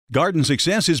Garden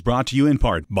Success is brought to you in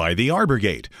part by the Arbor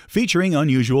Gate, featuring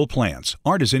unusual plants,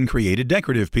 artisan-created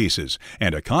decorative pieces,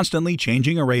 and a constantly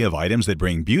changing array of items that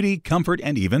bring beauty, comfort,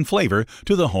 and even flavor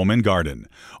to the home and garden.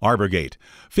 Arbor Gate,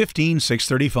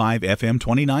 15635 FM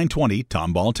 2920,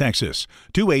 Tomball, Texas,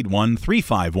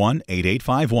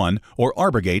 281-351-8851 or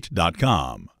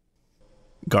arborgate.com.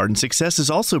 Garden Success is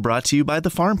also brought to you by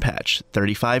The Farm Patch,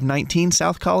 3519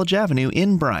 South College Avenue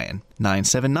in Bryan,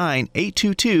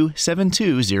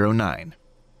 979-822-7209.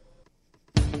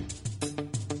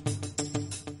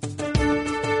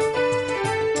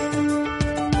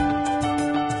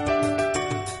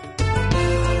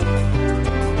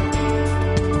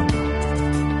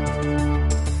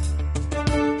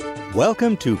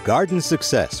 Welcome to Garden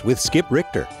Success with Skip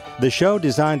Richter, the show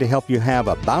designed to help you have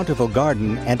a bountiful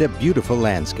garden and a beautiful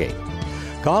landscape.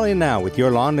 Call in now with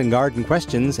your lawn and garden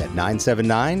questions at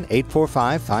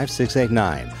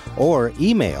 979-845-5689 or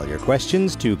email your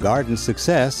questions to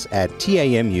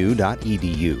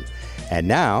gardensuccess@tamu.edu. And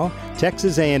now,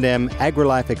 Texas A&M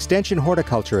AgriLife Extension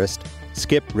horticulturist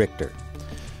Skip Richter.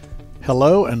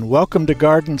 Hello and welcome to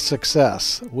Garden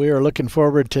Success. We are looking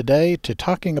forward today to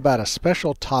talking about a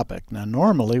special topic. Now,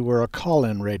 normally we're a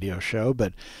call-in radio show,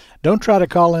 but don't try to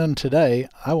call in today.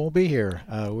 I won't be here.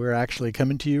 We're actually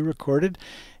coming to you recorded,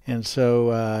 and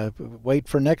so wait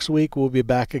for next week. We'll be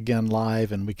back again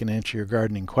live, and we can answer your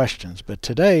gardening questions. But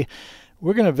today,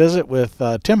 we're going to visit with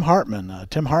Tim Hartmann.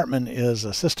 Tim Hartmann is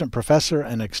Assistant Professor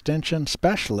and Extension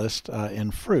Specialist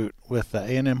in Fruit with the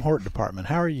A&M Hort Department.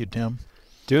 How are you, Tim?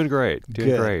 Doing great.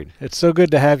 Great. It's so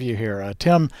good to have you here.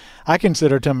 Tim, I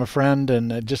consider Tim a friend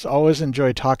and just always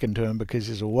enjoy talking to him because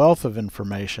he's a wealth of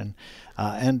information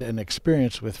and an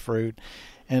experience with fruit.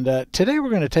 And today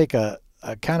we're going to take a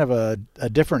kind of a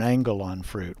different angle on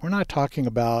fruit. We're not talking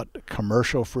about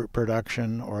commercial fruit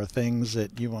production or things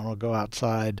that you want to go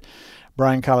outside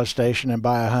Bryan College Station and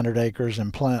buy 100 acres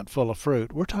and plant full of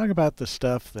fruit. We're talking about the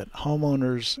stuff that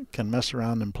homeowners can mess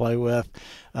around and play with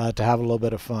to have a little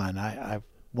bit of fun.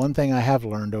 One thing I have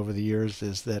learned over the years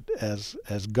is that as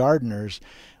gardeners,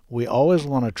 we always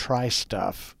want to try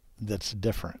stuff that's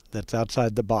different, that's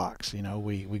outside the box. You know,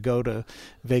 we go to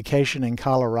vacation in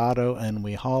Colorado and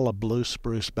we haul a blue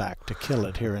spruce back to kill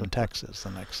it here in Texas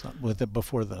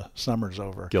before the summer's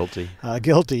over. Guilty.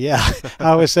 Guilty, yeah. I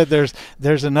always said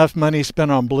there's enough money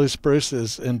spent on blue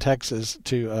spruces in Texas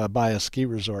to buy a ski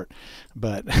resort,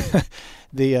 but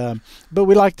but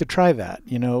we like to try that.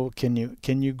 You know, can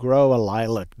you grow a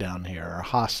lilac down here or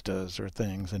hostas or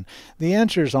things? And the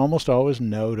answer is almost always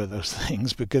no to those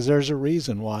things because there's a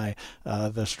reason why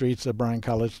the streets of Bryan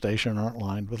College Station aren't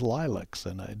lined with lilacs.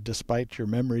 And despite your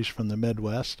memories from the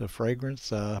Midwest of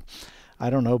fragrance, I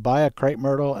don't know, buy a crepe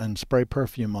myrtle and spray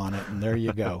perfume on it, and there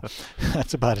you go.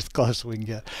 That's about as close as we can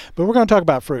get. But we're going to talk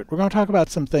about fruit. We're going to talk about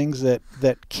some things that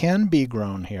can be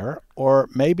grown here, or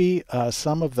maybe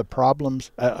some of the problems,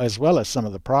 as well as some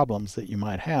of the problems that you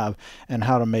might have, and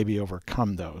how to maybe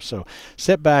overcome those. So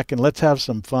sit back and let's have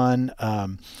some fun.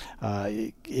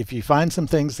 If you find some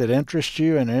things that interest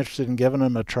you and are interested in giving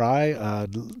them a try,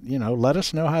 let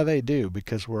us know how they do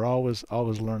because we're always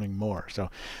learning more. So,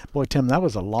 boy, Tim, that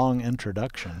was a long introduction,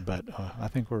 but I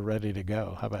think we're ready to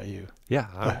go. How about you?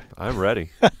 Yeah, I'm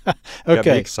ready. Okay. Got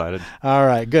me excited. All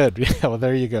right, good. Yeah, well,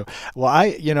 there you go.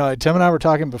 Well, Tim and I were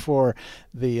talking before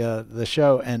the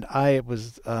show, and I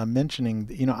was mentioning,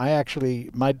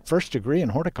 my degree in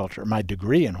horticulture is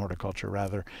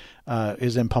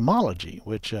in pomology,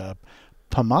 which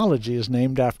pomology is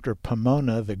named after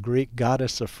Pomona, the Greek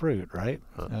goddess of fruit, right?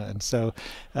 And so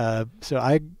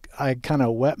I kind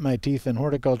of wet my teeth in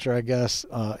horticulture, I guess,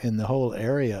 in the whole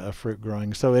area of fruit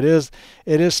growing. So it is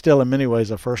still in many ways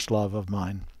a first love of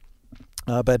mine.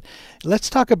 But let's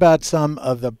talk about some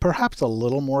of the perhaps a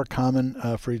little more common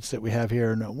fruits that we have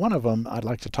here. And one of them I'd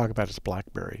like to talk about is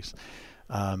blackberries.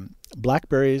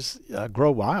 Blackberries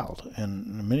grow wild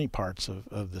in many parts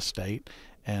of the state.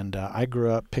 And I grew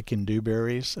up picking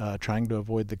dewberries, trying to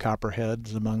avoid the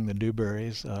copperheads among the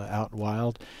dewberries out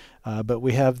wild. But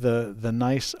we have the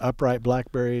nice upright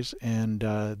blackberries, and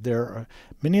there are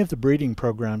many of the breeding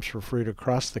programs for fruit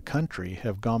across the country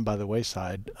have gone by the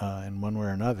wayside in one way or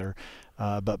another.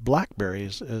 But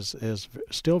blackberries is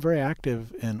still very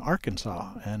active in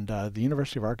Arkansas, and the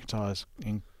University of Arkansas has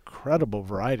incredible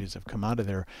varieties have come out of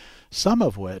there, some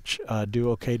of which do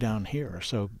okay down here.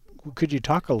 So could you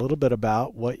talk a little bit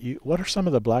about what are some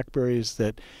of the blackberries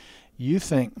that you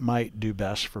think might do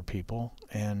best for people,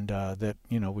 and that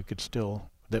we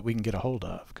can get a hold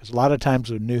of? Because a lot of times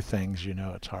with new things,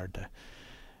 it's hard to.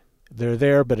 They're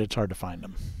there, but it's hard to find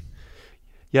them.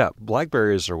 Yeah,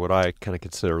 blackberries are what I kind of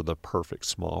consider the perfect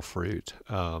small fruit.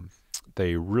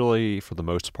 They really, for the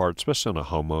most part, especially on a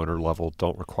homeowner level,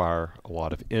 don't require a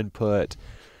lot of input.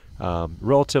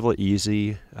 Relatively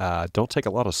easy. Don't take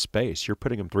a lot of space. You're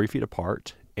putting them 3 feet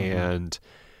apart, and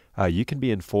you can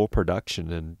be in full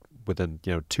production within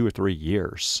 2 or 3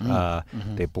 years.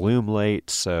 They bloom late,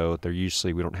 so we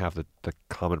don't have the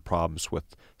common problems with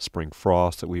spring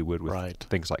frost that we would with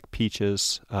things like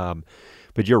peaches.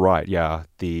 But you're right. Yeah,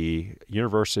 the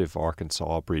University of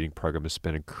Arkansas breeding program has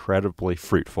been incredibly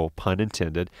fruitful, pun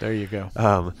intended. There you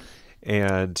go.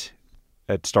 And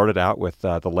it started out with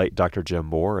the late Dr. Jim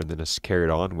Moore, and then it's carried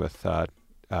on with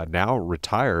now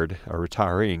retiring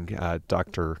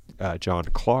Dr. John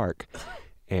Clark.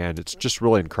 And it's just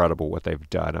really incredible what they've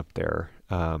done up there.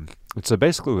 And so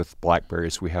basically with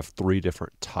blackberries, we have 3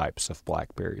 different types of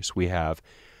blackberries. We have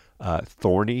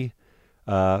thorny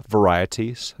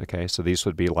varieties. Okay, so these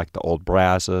would be like the old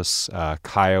Brazos.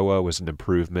 Kiowa was an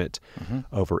improvement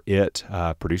over it.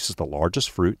 Produces the largest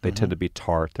fruit. They tend to be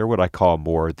tart. They're what I call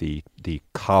more the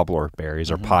cobbler berries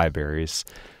or pie berries.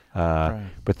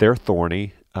 But they're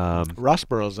thorny.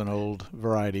 Rossboro is an old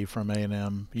variety from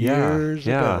A&M years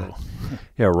ago.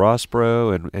 Yeah,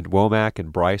 Rossboro and Womack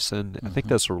and Bryson. I think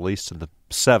those were released in the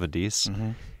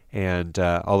 70s. And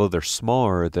although they're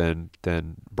smaller than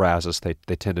Brazos, they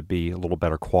tend to be a little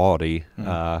better quality.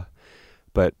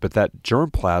 But that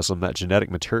germplasm, that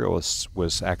genetic material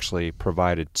was actually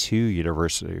provided to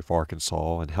University of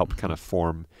Arkansas and helped kind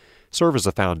of serve as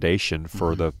a foundation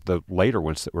for the later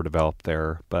ones that were developed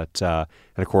there. But and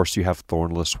of course you have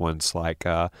thornless ones like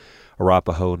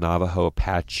Arapaho, Navajo,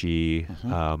 Apache,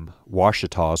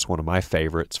 Washita is one of my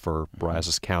favorites for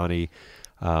Brazos County,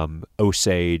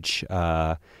 Osage,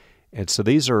 and so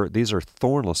these are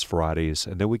thornless varieties,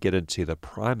 and then we get into the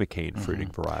primocane fruiting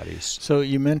varieties. So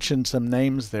you mentioned some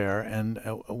names there, and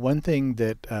one thing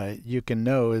that you can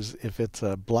know is if it's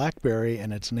a blackberry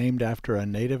and it's named after a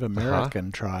Native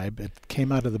American tribe, it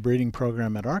came out of the breeding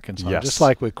program at Arkansas. Yes. Just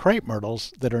like with crepe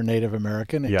myrtles that are Native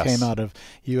American, it came out of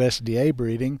USDA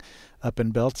breeding up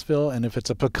in Beltsville. And if it's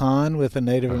a pecan with a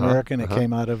Native American, it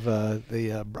came out of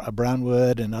the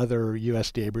Brownwood and other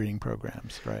USDA breeding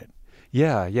programs, right?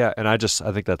 Yeah, and I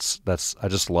think that's I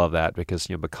just love that because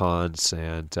pecans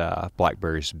and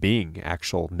blackberries being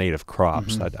actual native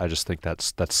crops, I just think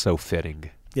that's so fitting.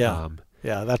 Yeah,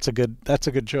 that's a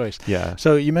good choice. Yeah.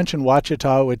 So you mentioned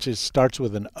Wachita, which starts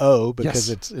with an O because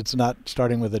it's not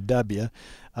starting with a W.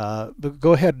 But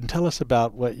go ahead and tell us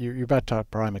about what you're about to talk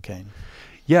primocane.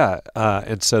 Yeah,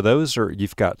 and so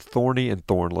you've got thorny and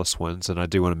thornless ones, and I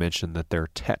do want to mention that they're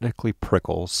technically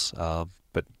prickles.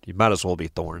 But you might as well be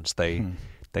thorns. They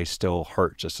still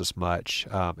hurt just as much.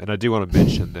 And I do want to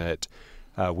mention that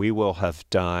we will have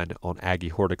done on Aggie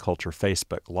Horticulture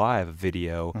Facebook Live a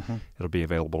video. It'll be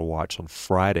available to watch on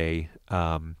Friday,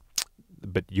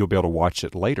 but you'll be able to watch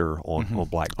it later on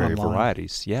blackberry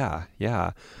varieties.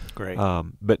 Yeah. Great.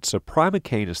 But so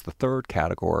primocane is the third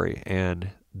category, and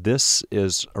this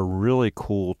is a really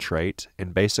cool trait.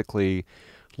 And basically,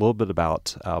 a little bit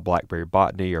about blackberry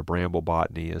botany or bramble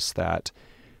botany is that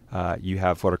you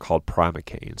have what are called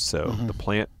primocanes. So the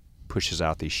plant pushes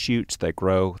out these shoots, they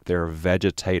grow, they're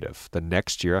vegetative. The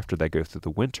next year after they go through the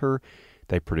winter,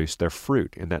 they produce their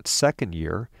fruit. In that second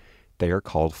year, they are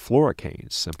called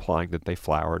floricanes, implying that they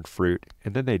flower and fruit,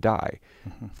 and then they die.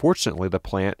 Fortunately,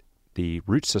 the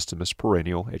root system is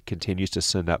perennial. It continues to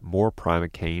send up more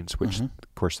primocanes, which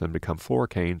of course then become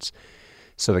floricanes.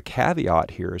 So the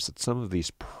caveat here is that some of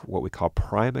these, what we call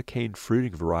primocane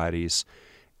fruiting varieties,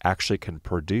 actually can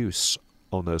produce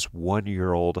on those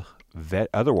 1-year-old,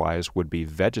 otherwise would be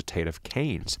vegetative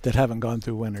canes. That haven't gone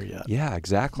through winter yet. Yeah,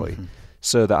 exactly.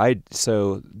 So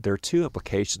there are 2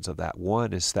 implications of that.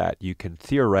 One is that you can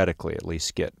theoretically at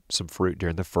least get some fruit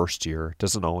during the first year. It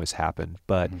doesn't always happen,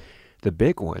 but the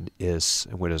big one is,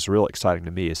 and what is real exciting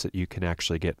to me, is that you can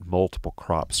actually get multiple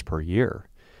crops per year,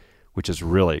 which is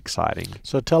really exciting.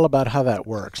 So tell about how that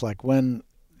works. Like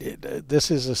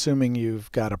this is assuming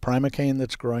you've got a primocane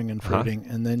that's growing and fruiting,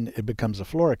 and then it becomes a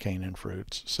floricane and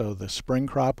fruits. So the spring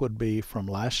crop would be from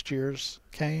last year's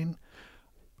cane,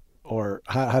 or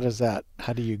how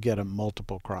do you get a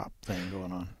multiple crop thing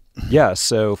going on? Yeah,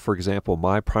 so for example,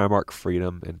 my Primark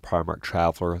Freedom and Primark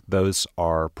Traveler, those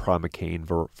are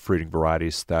primocane fruiting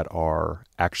varieties that are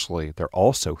they're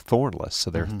also thornless. So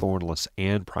they're thornless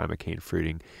and primocane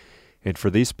fruiting. And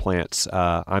for these plants,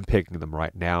 I'm picking them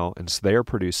right now, and so they are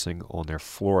producing on their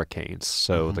floricanes.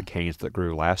 So the canes that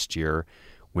grew last year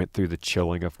went through the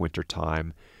chilling of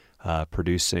wintertime,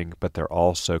 producing, but they're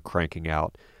also cranking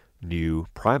out new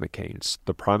primocanes.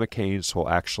 The primocanes will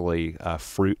actually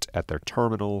fruit at their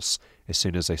terminals. As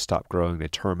soon as they stop growing, they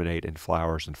terminate in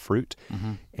flowers and fruit.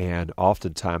 And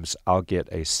oftentimes I'll get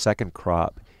a second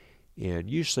crop in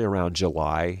usually around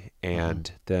July,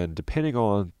 and then depending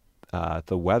on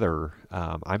the weather,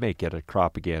 I may get a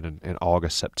crop again in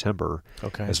August, September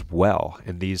as well.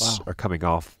 And these are coming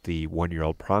off the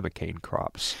 1-year-old primocane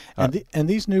crops. And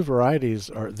these new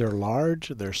varieties, they're large,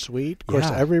 they're sweet. Of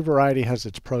course, every variety has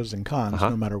its pros and cons,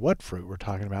 no matter what fruit we're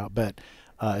talking about. But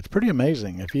it's pretty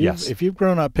amazing. If you've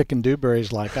grown up picking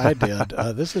dewberries like I did,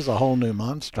 this is a whole new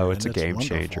monster. Oh, it's a game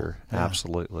changer. Yeah.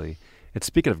 Absolutely. And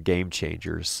speaking of game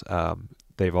changers,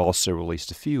 they've also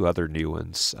released a few other new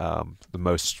ones. The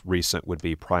most recent would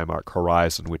be Primark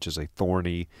Horizon, which is a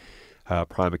thorny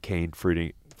primocane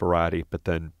fruiting variety. But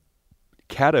then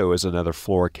Caddo is another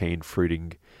floricane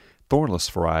fruiting thornless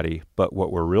variety. But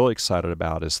what we're really excited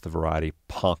about is the variety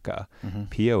Ponca,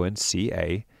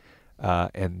 Ponca.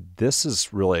 And this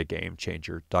is really a game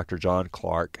changer. Dr. John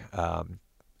Clark,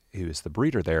 who is the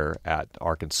breeder there at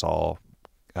Arkansas,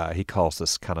 he calls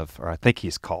this kind of, or I think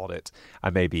he's called it, I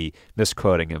may be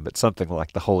misquoting him, but something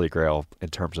like the Holy Grail in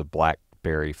terms of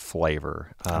blackberry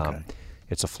flavor.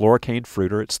 It's a floricane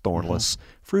fruiter. It's thornless.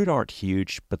 Fruit aren't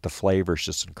huge, but the flavor is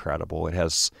just incredible. It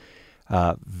has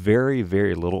very,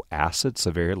 very little acid,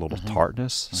 so very little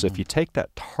tartness. So if you take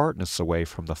that tartness away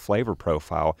from the flavor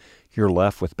profile, you're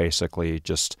left with basically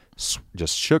just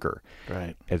sugar.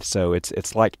 Right. And so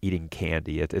it's like eating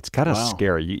candy. It's kind of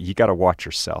scary. You got to watch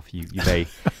yourself. You may,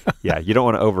 you don't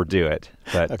want to overdo it.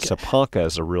 But so Ponca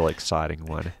is a really exciting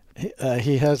one.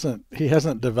 He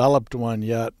hasn't developed one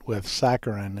yet with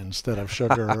saccharin instead of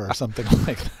sugar or something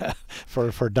like that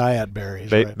for diet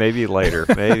berries. Right? Maybe later.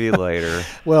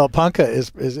 Well, Ponca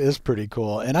is pretty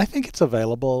cool, and I think it's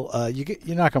available.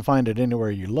 You're not going to find it anywhere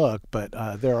you look, but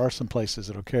there are some places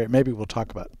that'll carry it. Maybe we'll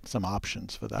talk about some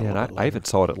options for that. Yeah, and I even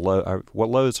saw it at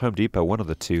Lowe's, Home Depot, one of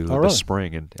the two this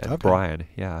spring, and Bryan.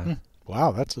 Yeah.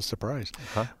 Wow, that's a surprise.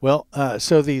 Well,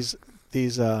 so these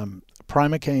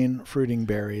primocane fruiting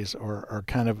berries are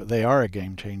kind of, they are a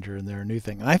game changer, and they're a new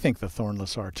thing. And I think the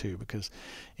thornless are too, because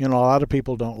a lot of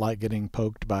people don't like getting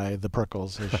poked by the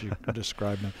prickles, as you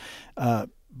described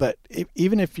them. But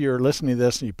even if you're listening to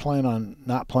this and you plan on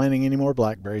not planting any more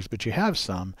blackberries, but you have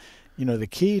some, the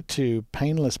key to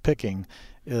painless picking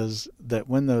is that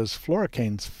when those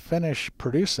floricanes finish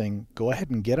producing, go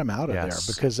ahead and get them out of there,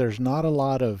 because there's not a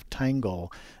lot of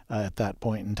tangle at that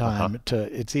point in time.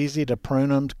 It's easy to prune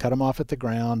them, to cut them off at the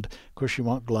ground. Of course, you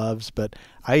want gloves, but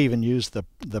I even use the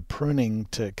pruning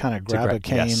to kind of grab a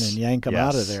cane and yank them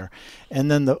out of there.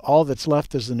 And then all that's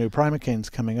left is the new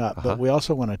primocanes coming up. But we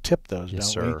also want to tip those,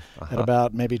 don't we? At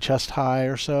about maybe chest high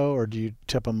or so, or do you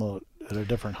tip them at a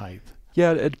different height?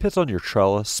 Yeah, it depends on your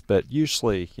trellis, but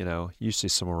usually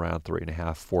somewhere around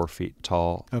 3.5, 4 feet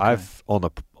tall. I've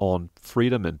on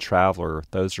Freedom and Traveler,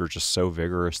 those are just so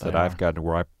vigorous that I've gotten to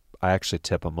where I actually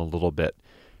tip them a little bit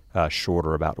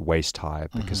shorter, about waist high,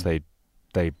 because they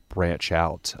branch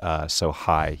out so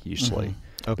high usually.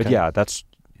 But yeah, that's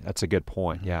a good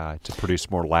point. Yeah, to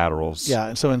produce more laterals. Yeah,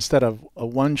 and so instead of a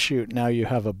one shoot, now you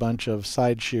have a bunch of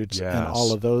side shoots, and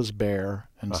all of those bear,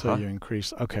 and so you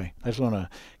increase. Okay, I just want to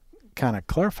kind of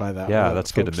clarify that. Yeah,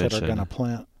 that's good to mention. That are going to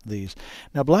plant these.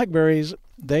 Now, blackberries,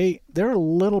 they have a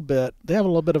little bit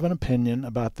of an opinion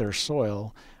about their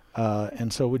soil.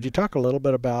 And so would you talk a little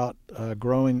bit about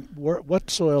growing, what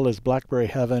soil is blackberry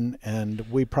heaven? And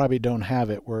we probably don't have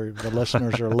it where the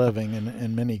listeners are living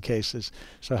in many cases.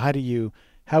 So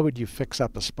how would you fix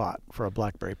up a spot for a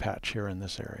blackberry patch here in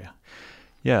this area?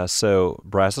 Yeah, so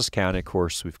Brazos County, of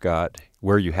course, we've got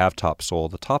where you have topsoil.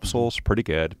 The topsoil is pretty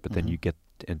good, but then you get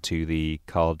into the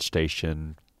College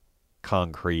Station,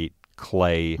 concrete,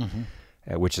 clay,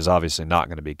 which is obviously not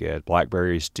going to be good.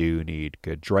 Blackberries do need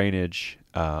good drainage.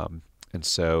 And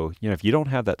so, if you don't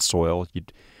have that soil,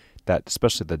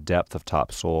 especially the depth of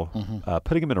topsoil,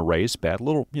 putting them in a raised bed,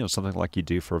 something like you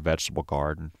do for a vegetable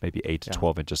garden, maybe 8 to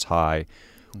 12 inches high,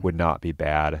 would not be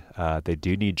bad. They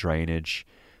do need drainage.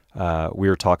 We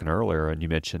were talking earlier, and you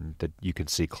mentioned that you can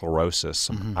see chlorosis,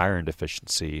 some iron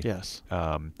deficiency. Yes.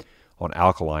 On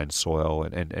alkaline soil,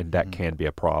 and that can be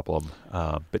a problem.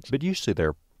 But usually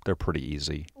they're pretty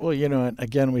easy. Well, and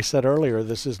again, we said earlier,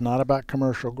 this is not about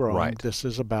commercial growing. Right. This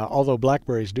is about, although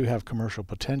blackberries do have commercial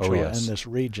potential in this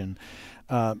region,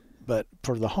 but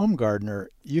for the home gardener,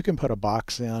 you can put a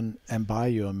box in and buy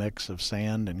you a mix of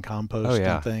sand and compost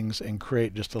and things, and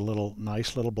create just a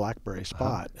nice little blackberry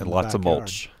spot. And lots of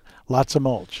mulch. Lots of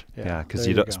mulch. Yeah, because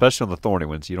especially on the thorny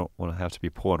ones, you don't want to have to be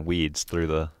pulling weeds through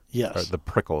the Yes. Or the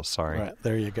prickles, sorry. Right,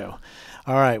 there you go.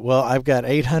 All right, well, I've got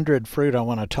 800 fruit I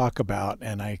want to talk about,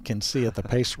 and I can see at the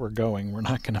pace we're going, we're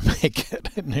not going to make it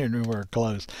anywhere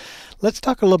close. Let's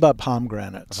talk a little about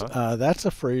pomegranates. That's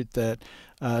a fruit that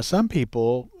some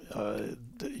people,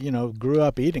 grew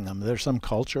up eating them. There's some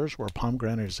cultures where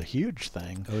pomegranate is a huge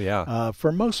thing. Oh, yeah.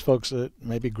 For most folks that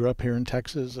maybe grew up here in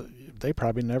Texas, they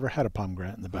probably never had a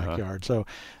pomegranate in the backyard. So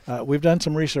we've done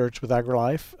some research with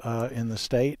AgriLife in the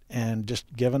state and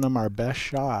just given them our best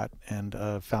shot and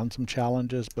found some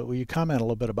challenges. But will you comment a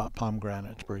little bit about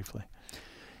pomegranates briefly?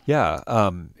 Yeah,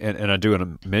 and I do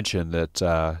want to mention that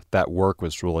that work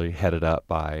was really headed up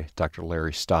by Dr.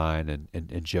 Larry Stein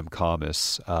and Jim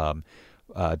Comas.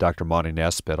 Dr. Monty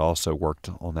Nesbitt also worked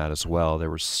on that as well.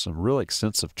 There was some really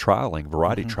extensive trialing,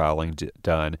 variety trialing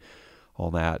done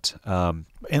on that.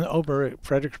 And over at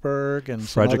Fredericksburg and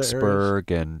some other areas?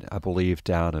 And I believe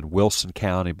down in Wilson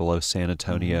County below San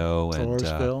Antonio.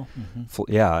 Floresville.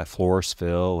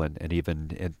 Floresville and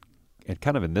even in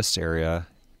kind of in this area.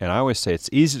 And I always say it's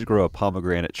easy to grow a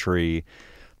pomegranate tree,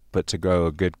 but to grow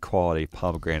a good quality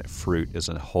pomegranate fruit is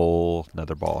a whole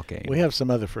another ball game. We have some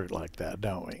other fruit like that,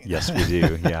 don't we? Yes, we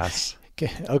do. Yes.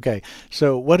 Okay.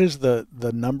 So what is the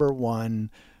number one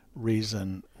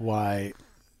reason why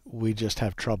we just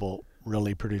have trouble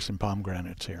really producing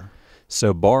pomegranates here?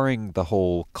 So barring the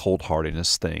whole cold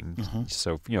hardiness thing,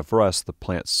 so for us, the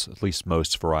plants, at least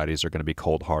most varieties, are going to be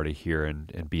cold hardy here in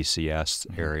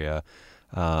BCS area.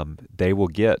 They will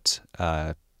get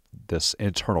this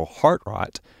internal heart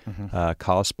rot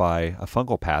caused by a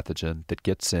fungal pathogen that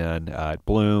gets in at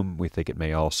bloom. We think it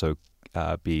may also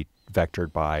be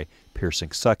vectored by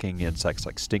piercing, sucking insects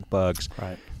like stink bugs.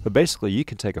 Right. But basically, you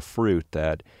can take a fruit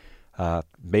that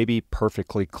may be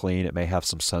perfectly clean. It may have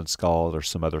some sun scald or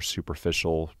some other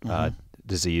superficial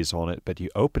disease on it, but you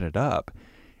open it up,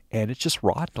 and it's just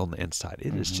rotten on the inside.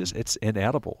 It is just, it's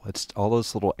inedible. It's all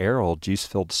those little aryl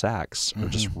juice-filled sacs are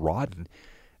just rotten.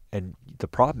 And the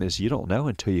problem is you don't know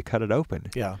until you cut it open.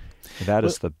 Yeah. And that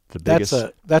is the biggest.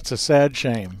 That's a sad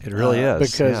shame. It really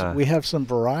is. Because we have some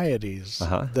varieties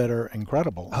that are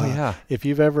incredible. Oh, yeah. If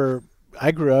you've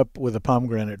I grew up with a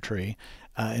pomegranate tree,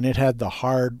 and it had the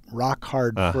rock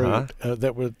hard fruit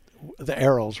that were the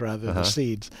aryls rather, the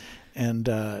seeds. And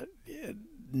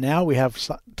now we have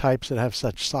types that have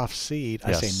such soft seed.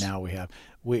 Yes. I say now we have.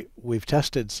 We've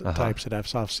tested some types that have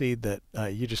soft seed that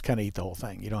you just kind of eat the whole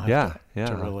thing. You don't have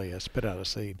to really spit out a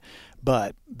seed.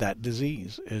 But that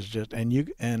disease is just,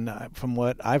 and from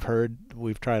what I've heard,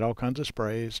 we've tried all kinds of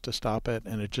sprays to stop it,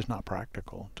 and it's just not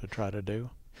practical to try to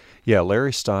do. Yeah,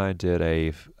 Larry Stein did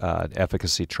an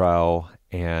efficacy trial,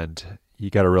 and you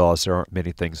got to realize there aren't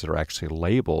many things that are actually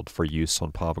labeled for use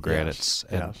on pomegranates,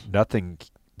 and nothing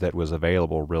that was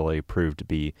available really proved to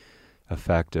be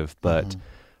effective. But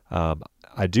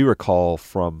I do recall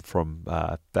from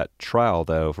that trial,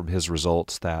 though, from his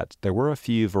results, that there were a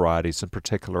few varieties, in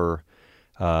particular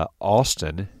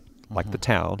Austin, like the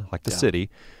town, like the city,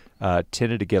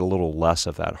 tended to get a little less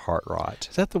of that heart rot.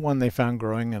 Is that the one they found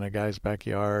growing in a guy's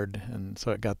backyard, and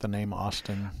so it got the name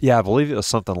Austin? Yeah, I believe it was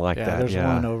something like that. There's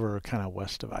one over kind of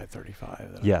west of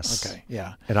I-35. Yes. Okay,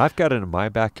 yeah. And I've got it in my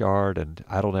backyard, and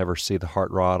I don't ever see the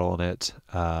heart rot on it.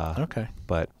 Okay.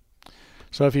 But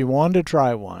so if you wanted to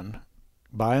try one,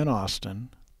 buy an Austin,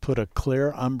 put a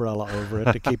clear umbrella over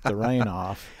it to keep the rain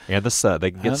off. And the sun. They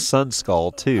can get sun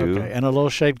scald, too. Okay, and a little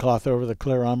shade cloth over the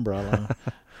clear umbrella.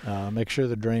 Make sure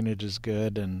the drainage is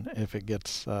good, and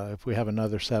if we have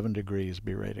another 7 degrees,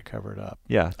 be ready to cover it up.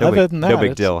 Yeah, no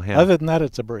big deal. Yeah. Other than that,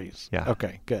 it's a breeze. Yeah.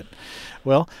 Okay, good.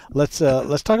 Well, let's talk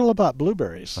a little about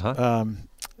blueberries.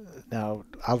 Now,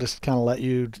 I'll just kind of let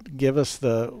you give us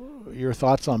your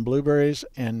thoughts on blueberries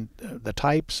and the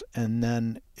types, and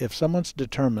then if someone's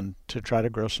determined to try to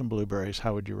grow some blueberries,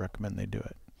 how would you recommend they do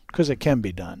it? Because it can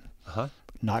be done,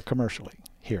 not commercially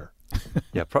here.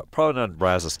 Yeah, probably not in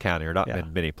Brazos County or not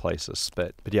in many places.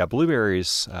 But yeah,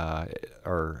 blueberries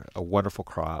are a wonderful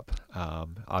crop.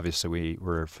 Obviously,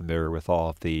 we're familiar with all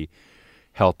of the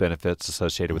health benefits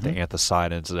associated with the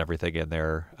anthocyanins and everything in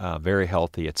there. Very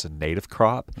healthy. It's a native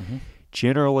crop.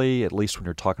 Generally, at least when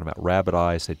you're talking about rabbit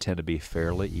eyes, they tend to be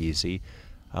fairly easy.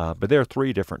 But there are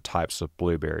 3 different types of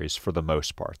blueberries for the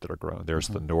most part that are grown. There's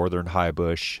the northern high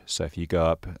bush. So if you go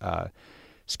up,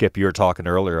 Skip, you were talking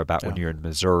earlier about when you're in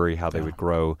Missouri, how they would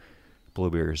grow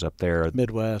blueberries up there.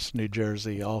 Midwest, New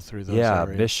Jersey, all through those areas.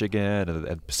 Yeah, Michigan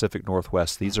and Pacific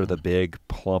Northwest. These are the big,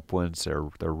 plump ones. They're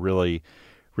really,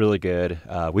 really good.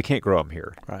 We can't grow them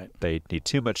here. Right. They need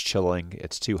too much chilling.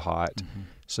 It's too hot.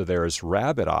 So there's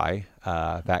rabbit eye,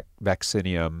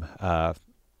 Vaccinium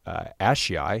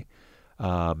ashii.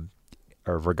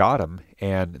 virgatum,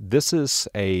 and this is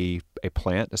a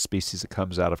plant, a species that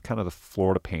comes out of kind of the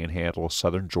Florida Panhandle,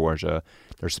 southern Georgia.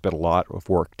 There's been a lot of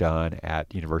work done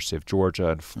at University of Georgia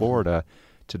and Florida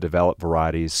to develop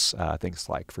varieties, things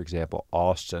like, for example,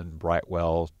 Austin,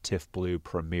 Brightwell, Tiff Blue,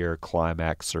 Premier,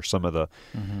 Climax, or some of the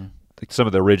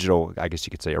original, I guess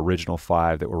you could say, original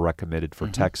 5 that were recommended for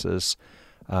Texas.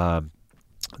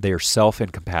 They are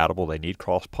self-incompatible. They need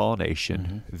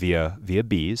cross-pollination via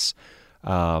bees.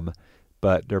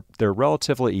 But they're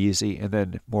relatively easy. And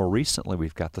then more recently,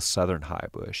 we've got the southern high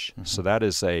bush. So that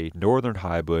is a northern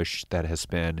high bush that has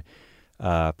been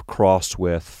crossed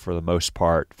with, for the most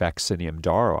part, Vaccinium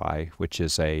daroi, which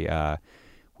is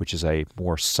a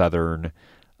more southern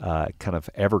kind of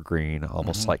evergreen,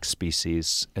 almost like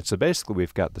species. And so basically,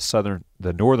 we've got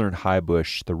the northern high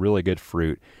bush, the really good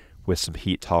fruit, with some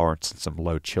heat tolerance and some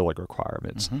low chilling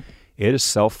requirements. It is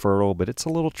self-fertile, but it's a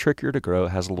little trickier to grow. It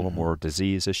has a little more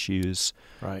disease issues.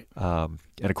 Right. And,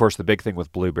 of course, the big thing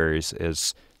with blueberries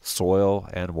is soil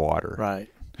and water. Right.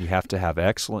 You have to have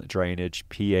excellent drainage.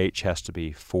 pH has to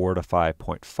be 4 to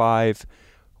 5.5.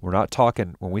 We're not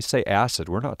talking, when we say acid,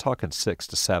 we're not talking 6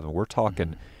 to 7. We're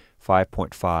talking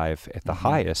 5.5 at the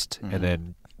highest, and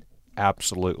then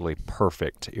absolutely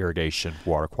perfect irrigation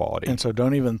water quality. And so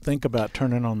don't even think about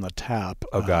turning on the tap.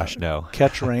 Oh, gosh, no.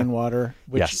 Catch rainwater,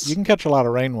 which you can catch a lot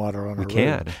of rainwater on a roof. We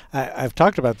can. I've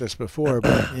talked about this before,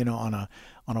 but on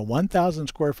a 1,000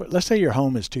 square foot, let's say your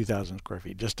home is 2,000 square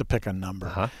feet, just to pick a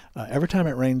number. Every time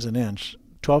it rains an inch,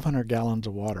 1,200 gallons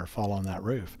of water fall on that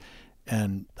roof.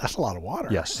 And that's a lot of water.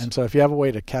 Yes. And so if you have a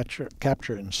way to capture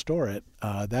it and store it,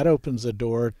 that opens the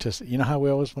door to, how we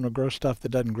always want to grow stuff that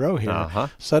doesn't grow here.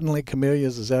 Suddenly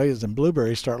camellias, azaleas, and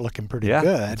blueberries start looking pretty good.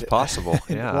 Yeah, it's possible.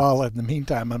 Yeah. While in the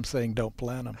meantime, I'm saying don't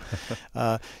plant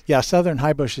them. Southern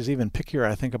high bush is even pickier,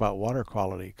 I think, about water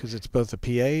quality, because it's both the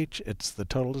pH, it's the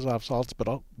total dissolved salts, but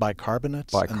all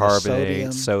bicarbonates.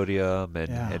 Bicarbonate, sodium,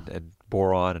 and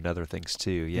boron and other things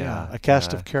too. Yeah. A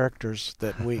cast of characters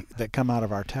that come out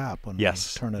of our tap when we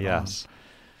turn it on.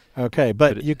 Okay,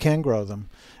 but you can grow them.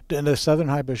 And the southern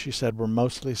high bush, you said, were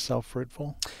mostly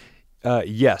self-fruitful?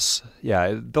 Yes.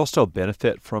 Yeah, they'll still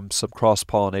benefit from some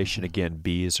cross-pollination. Again,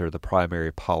 bees are the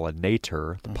primary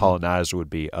pollinator. The pollinizer would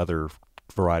be other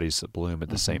varieties that bloom at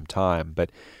the same time.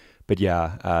 But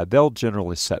they'll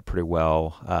generally set pretty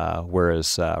well,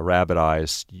 whereas rabbit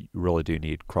eyes, you really do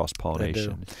need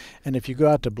cross-pollination. And if you go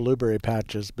out to blueberry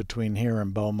patches between here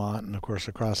and Beaumont and, of course,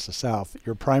 across the south,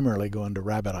 you're primarily going to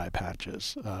rabbit eye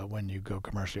patches when you go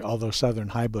commercially, although southern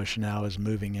high bush now is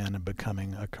moving in and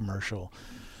becoming a commercial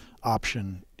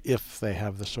option if they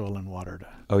have the soil and water to.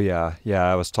 Oh, yeah.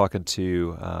 Yeah, I was talking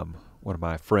to one of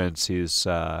my friends who's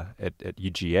at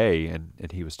UGA,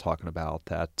 and he was talking about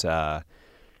that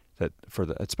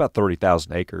it's about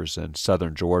 30,000 acres in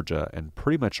southern Georgia, and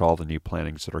pretty much all the new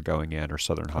plantings that are going in are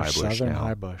southern high bush now. Southern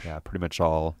high bush. Yeah, pretty much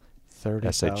all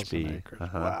 30,000 SHB. acres.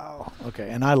 Wow. Okay,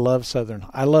 and I love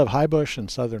high bush and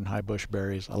southern high bush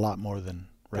berries a lot more than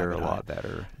rabbit eye. They're a lot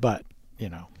better. But,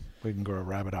 we can grow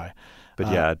rabbit eye.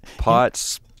 But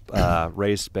pots,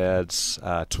 raised beds,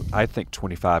 I think a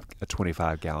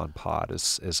 25-gallon pot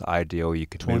is ideal. You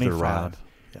could move it around.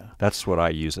 Yeah. That's what I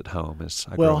use at home.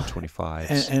 I grow in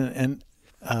 25s. And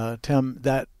Tim,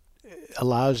 that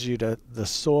allows you the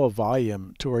soil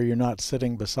volume to where you're not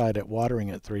sitting beside it watering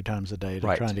it 3 times a day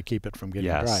trying to keep it from getting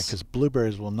dry. Because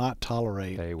blueberries will not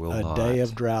tolerate day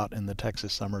of drought in the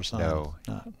Texas summer sun. No,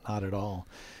 not at all.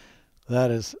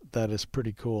 That is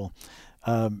pretty cool.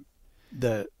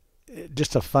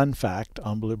 Just a fun fact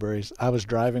on blueberries. I was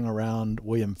driving around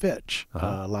William Fitch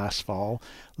last fall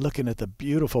looking at the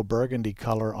beautiful burgundy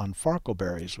color on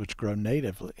farkleberries, which grow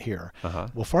native here.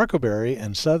 Well, farkleberry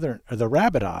and the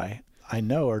rabbit eye, I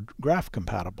know, are graft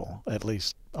compatible, at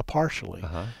least partially.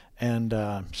 And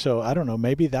so I don't know,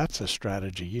 maybe that's a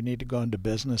strategy. You need to go into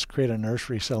business, create a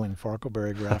nursery selling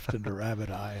farkleberry grafted to rabbit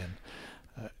eye,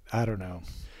 and I don't know.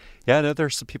 Yeah, I know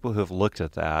there's some people who have looked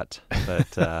at that,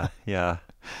 but yeah.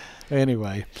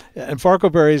 Anyway, and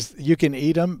farkleberries, you can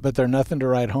eat them, but they're nothing to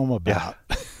write home about.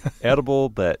 Yeah. Edible,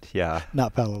 but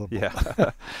not palatable.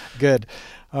 Yeah. Good.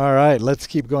 All right, let's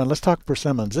keep going. Let's talk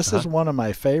persimmons. This is one of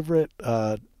my favorite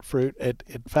fruit.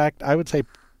 In fact, I would say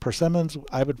persimmons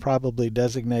I would probably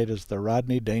designate as the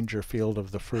Rodney Dangerfield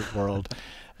of the fruit world.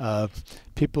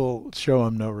 People show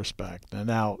them no respect. And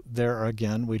now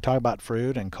we talk about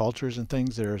fruit and cultures and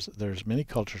things. There's many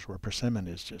cultures where persimmon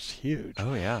is just huge.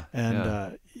 Oh yeah.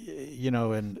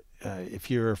 And if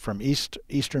you're from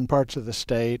eastern parts of the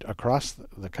state, across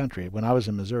the country, when I was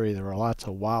in Missouri, there were lots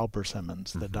of wild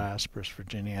persimmons, the Diospyros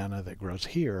virginiana that grows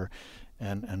here,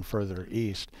 and further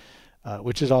east.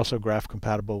 which is also graft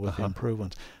compatible with the improved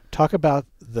ones. Talk about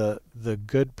the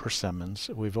good persimmons.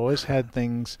 We've always had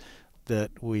things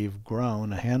that we've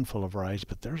grown, a handful of varieties,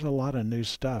 but there's a lot of new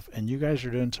stuff, and you guys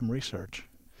are doing some research.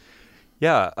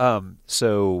 Yeah,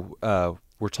 so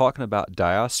we're talking about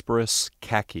Diospyros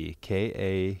kaki,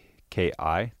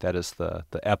 K-A-K-I. That is the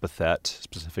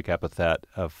specific epithet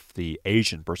of the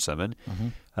Asian persimmon.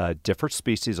 Different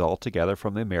species altogether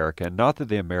from the American. Not that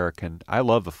the American, I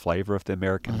love the flavor of the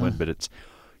American one, but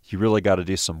you really got to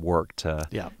do some work to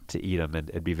eat them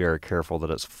and be very careful that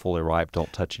it's fully ripe.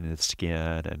 Don't touch any of the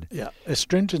skin. And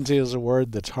astringency is a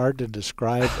word that's hard to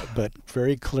describe, but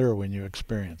very clear when you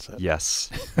experience it. Yes.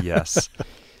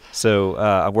 So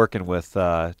I'm working with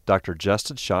Dr.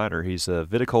 Justin Shiner. He's a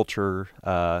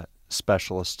viticulture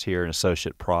specialist here, an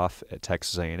associate prof at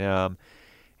Texas A&M,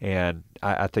 and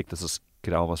I think this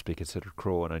could almost be considered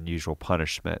cruel and unusual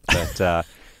punishment, but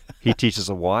he teaches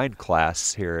a wine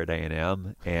class here at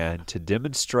A&M, and to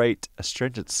demonstrate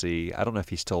astringency, I don't know if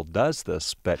he still does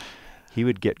this, but he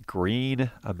would get green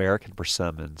American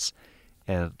persimmons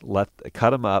and cut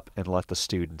them up and let the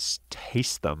students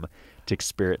taste them to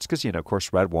experience, because, of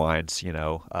course, red wines,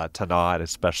 Tannat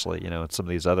especially, and some of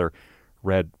these other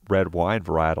red wine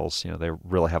varietals, they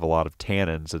really have a lot of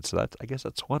tannins, and so I guess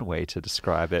that's one way to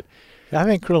describe it. I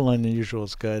think cruel and unusual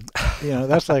is good.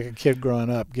 That's like a kid growing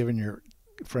up giving your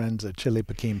friends a chili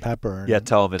pekin pepper and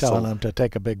telling them to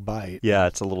take a big bite. Yeah,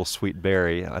 it's a little sweet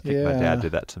berry. I think my dad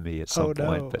did that to me at some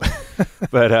point.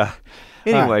 But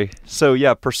anyway,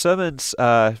 so persimmons,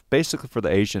 basically for the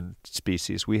Asian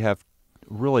species, we have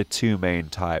really two main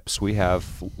types. We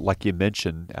have, like you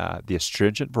mentioned, the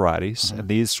astringent varieties, and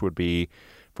these would be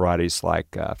varieties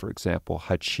like, for example,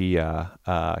 Hachia,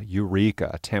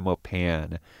 Eureka,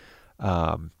 Tamopan,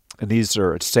 and these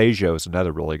are, Sagio is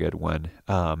another really good one,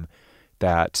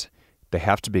 that they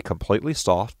have to be completely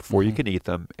soft before you can eat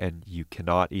them, and you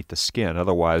cannot eat the skin.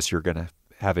 Otherwise, you're going to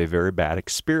have a very bad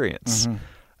experience.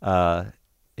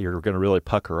 You're going to really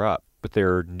pucker up. But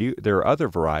there are other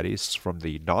varieties from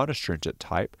the non-astringent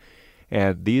type,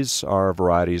 and these are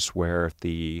varieties where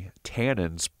the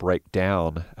tannins break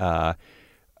down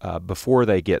before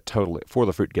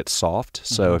the fruit gets soft.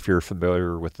 So if you're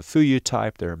familiar with the Fuyu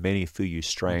type, there are many Fuyu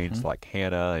strains like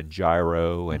Hana and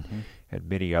Gyro and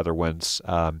many other ones.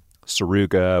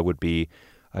 Saruga would be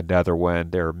another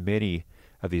one. There are many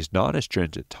of these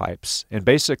non-astringent types, and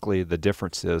basically the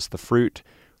difference is the fruit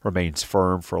remains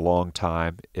firm for a long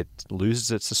time. It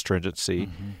loses its astringency.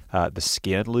 The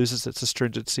skin loses its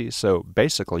astringency. So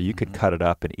basically, you could cut it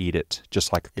up and eat it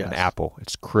just like an apple.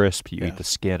 It's crisp. You eat the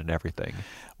skin and everything.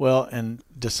 Well, and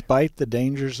despite the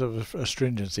dangers of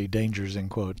astringency, dangers in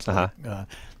quotes,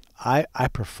 I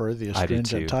prefer the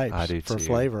astringent types for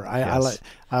flavor. I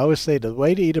always say the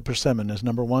way to eat a persimmon is,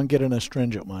 number one, get an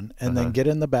astringent one, and then get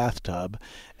in the bathtub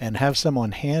and have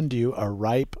someone hand you a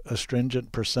ripe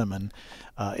astringent persimmon.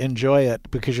 Enjoy it,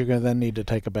 because you're going to then need to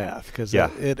take a bath, because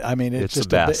it's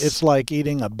just it's like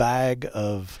eating a bag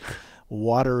of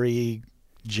watery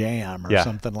jam or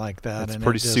something like that. It's and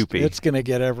pretty soupy. It's going to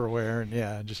get everywhere, and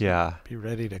be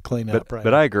ready to clean up. Right.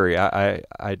 But I agree. I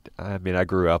mean, I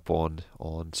grew up on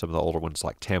some of the older ones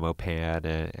like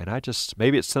Tamopan, and I just,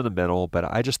 maybe it's sentimental, but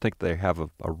I just think they have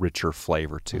a richer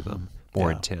flavor to them,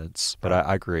 more intense. But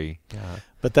I agree. Yeah.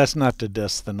 But that's not to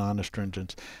diss the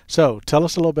non-astringents. So tell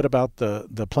us a little bit about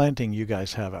the planting you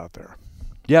guys have out there.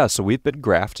 Yeah, so we've been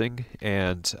grafting,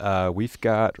 and we've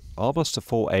got almost a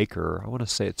full acre. I want to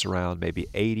say it's around maybe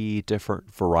 80 different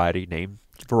named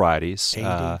varieties.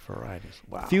 80 varieties,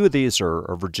 wow. A few of these are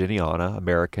Virginiana,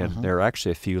 American. There are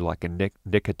actually a few like a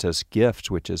Nikita's Gift,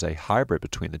 which is a hybrid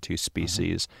between the two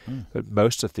species. But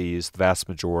most of these, the vast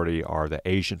majority, are the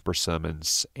Asian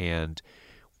persimmons, and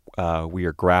we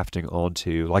are grafting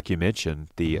onto, like you mentioned,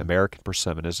 the American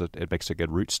persimmon. It makes a good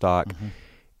rootstock,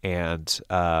 and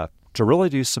to really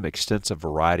do some extensive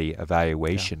variety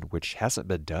evaluation, which hasn't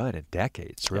been done in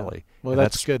decades, really. Well,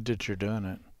 that's good that you're doing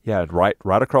it. Yeah, right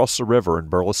across the river in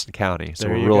Burleson County. So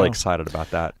we're really excited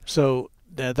about that. So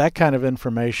that kind of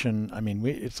information, I mean,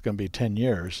 it's going to be 10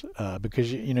 years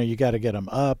because, you got to get them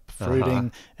up,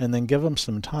 fruiting, and then give them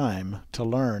some time to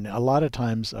learn. A lot of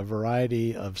times a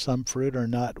variety of some fruit or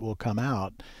nut will come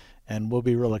out, and we'll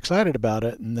be real excited about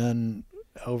it, and then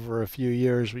over a few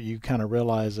years you kind of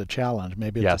realize a challenge.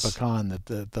 Maybe it's a pecan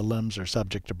that the limbs are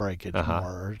subject to breakage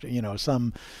more, or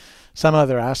some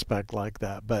other aspect like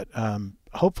that. But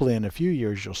hopefully in a few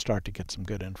years you'll start to get some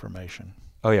good information.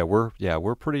 Oh yeah,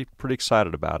 we're pretty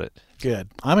excited about it. Good.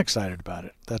 I'm excited about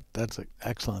it. That's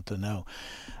excellent to know.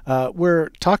 We're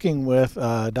talking with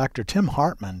Dr. Tim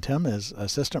Hartmann. Tim is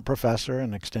assistant professor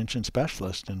and extension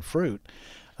specialist in fruit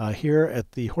here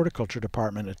at the Horticulture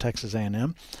Department at Texas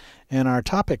A&M. And our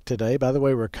topic today, by the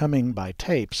way, we're coming by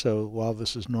tape, so while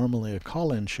this is normally a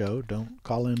call-in show, don't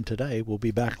call in today. We'll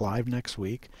be back live next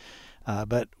week.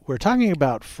 But we're talking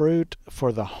about fruit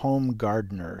for the home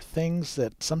gardener, things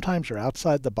that sometimes are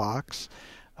outside the box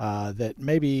that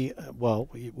maybe,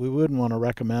 we wouldn't want to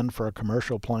recommend for a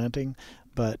commercial planting,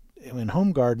 but in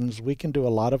home gardens, we can do a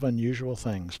lot of unusual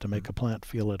things to make a plant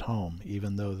feel at home,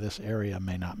 even though this area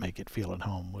may not make it feel at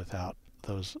home without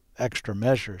those extra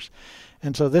measures.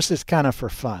 And so this is kind of for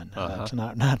fun. It's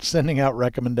not sending out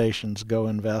recommendations, go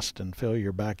invest and fill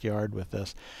your backyard with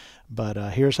this. But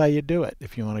here's how you do it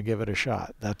if you want to give it a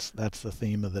shot. That's the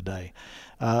theme of the day.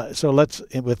 So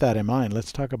with that in mind,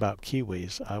 let's talk about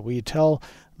kiwis. We tell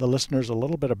the listeners a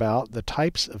little bit about the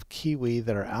types of kiwi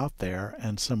that are out there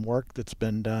and some work that's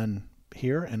been done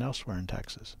here and elsewhere in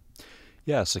Texas.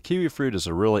 Yeah, so kiwi fruit is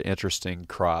a really interesting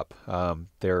crop.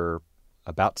 There are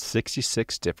about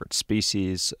 66 different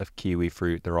species of kiwi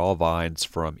fruit. They're all vines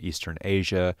from Eastern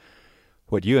Asia.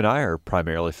 What you and I are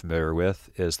primarily familiar with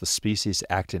is the species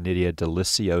Actinidia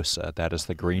deliciosa. That is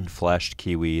the green-fleshed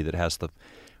kiwi that has the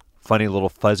funny little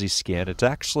fuzzy skin. It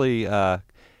actually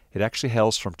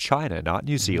hails from China, not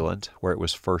New Zealand, where it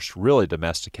was first really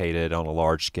domesticated on a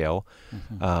large scale.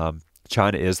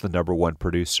 China is the number one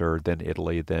producer, then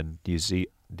Italy, then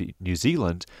New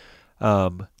Zealand.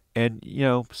 And,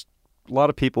 a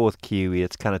lot of people with kiwi,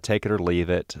 it's kind of take it or leave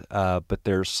it, but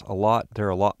there are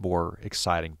a lot more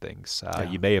exciting things.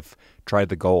 You may have tried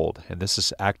the gold, and this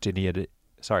is Actinidia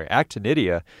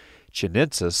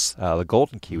chinensis, the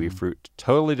golden kiwi fruit,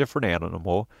 totally different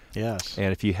animal. Yes.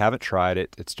 And if you haven't tried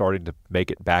it, it's starting to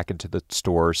make it back into the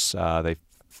stores. They've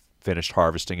finished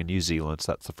harvesting in New Zealand,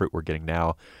 so that's the fruit we're getting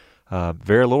now.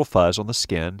 Very little fuzz on the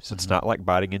skin, so it's not like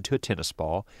biting into a tennis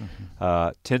ball.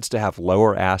 Tends to have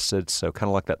lower acids, so kind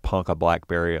of like that Ponca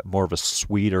blackberry, more of a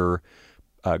sweeter,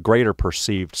 greater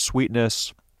perceived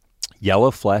sweetness,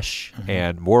 yellow flesh,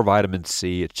 and more vitamin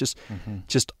C. It's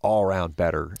just all around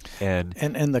better. And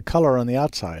the color on the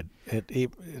outside,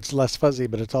 it's less fuzzy,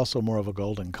 but it's also more of a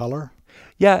golden color.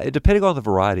 Yeah, depending on the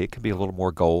variety, it can be a little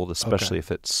more gold, especially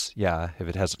if it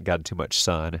hasn't gotten too much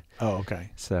sun. Oh, okay.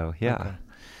 So yeah. Okay.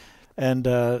 And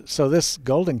so this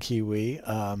golden kiwi,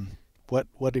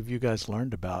 what have you guys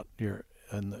learned about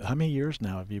and how many years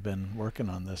now have you been working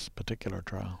on this particular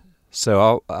trial?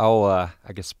 So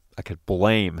I guess I could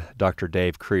blame Dr.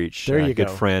 Dave Creech, a good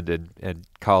friend and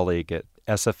colleague at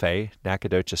SFA,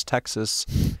 Nacogdoches, Texas.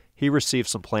 He received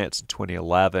some plants in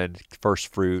 2011,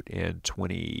 first fruit in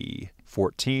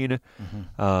 2014,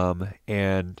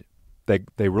 and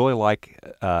they really like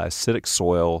acidic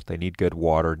soil. They need good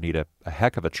water, need a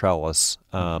heck of a trellis.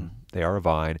 They are a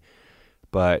vine,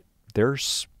 but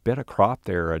there's been a crop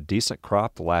there, a decent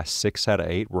crop the last 6 out of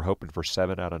 8. We're hoping for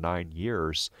 7 out of 9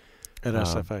 years. At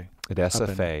SFA? At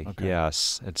SFA,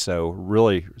 yes. And so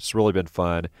it's really been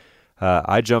fun.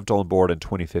 I jumped on board in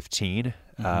 2015,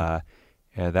 and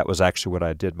that was actually what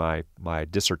I did my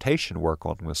dissertation work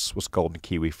on was golden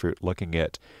kiwi fruit, looking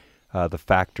at the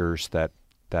factors that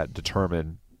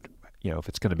determine, if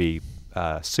it's going to be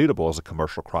suitable as a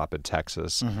commercial crop in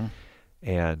Texas.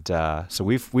 And so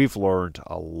we've learned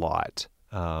a lot.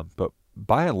 But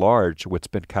by and large, what's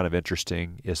been kind of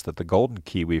interesting is that the golden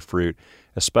kiwi fruit,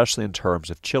 especially in terms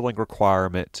of chilling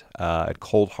requirement and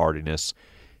cold hardiness,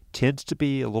 tends to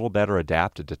be a little better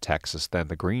adapted to Texas than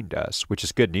the green does, which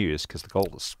is good news because the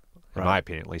gold is, in my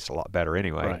opinion, at least a lot better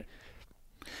anyway. Right.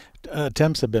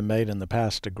 Attempts have been made in the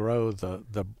past to grow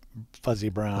the fuzzy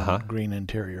brown green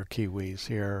interior kiwis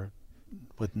here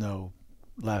with no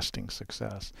lasting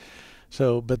success.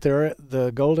 So, but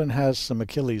the golden has some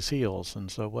Achilles heels,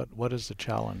 and so what is the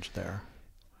challenge there?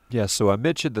 Yeah, so I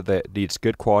mentioned that it needs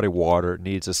good quality water, it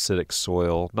needs acidic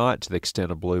soil, not to the extent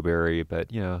of blueberry,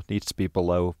 but needs to be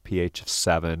below pH of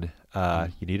 7.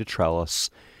 You need a trellis.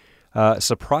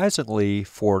 Surprisingly,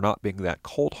 for not being that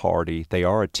cold hardy, they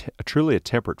are truly a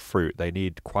temperate fruit. They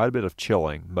need quite a bit of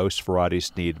chilling. Most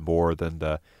varieties need more than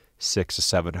the 600 to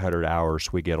 700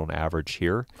 hours we get on average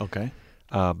here. Okay.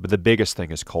 But the biggest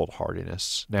thing is cold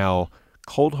hardiness. Now,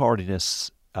 cold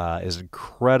hardiness is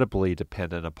incredibly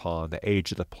dependent upon the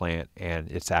age of the plant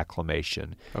and its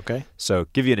acclimation. Okay. So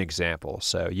give you an example.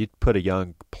 So you put a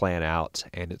young plant out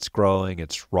and it's growing,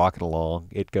 it's rocking along.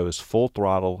 It goes full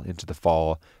throttle into the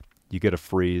fall. You get a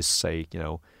freeze, say,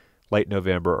 late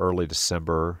November, early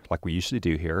December, like we usually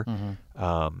do here.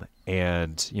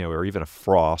 And, or even a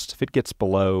frost. If it gets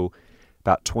below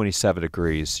about 27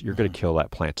 degrees, you're going to kill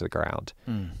that plant to the ground.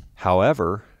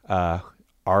 However,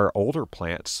 our older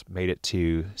plants made it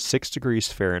to 6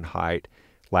 degrees Fahrenheit,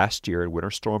 last year in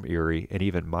Winter Storm Erie, and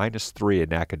even -3 in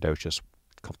Nacogdoches,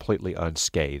 completely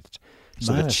unscathed.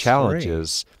 So the challenge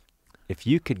is, if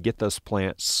you can get those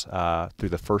plants through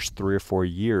the first 3 or 4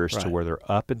 years to where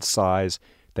they're up in size,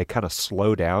 they kind of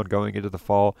slow down going into the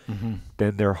fall,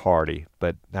 then they're hardy.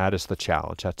 But that is the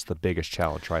challenge. That's the biggest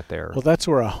challenge right there. Well, that's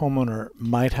where a homeowner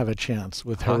might have a chance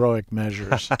with heroic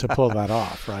measures to pull that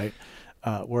off, right?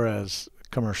 Whereas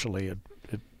commercially,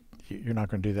 you're not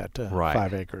going to do that to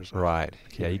 5 acres. Right.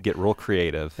 Yeah, you get real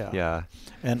creative. Yeah.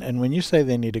 And when you say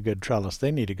they need a good trellis,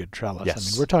 they need a good trellis. Yes.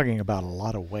 I mean, we're talking about a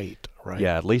lot of weight, right?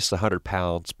 Yeah, at least 100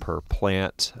 pounds per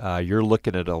plant. You're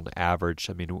looking at, on average,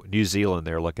 I mean, New Zealand,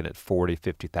 they're looking at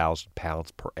 50,000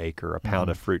 pounds per acre, a pound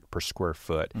of fruit per square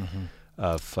foot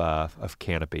of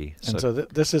canopy. And so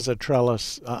this is a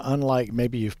trellis, unlike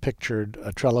maybe you've pictured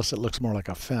a trellis that looks more like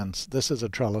a fence. This is a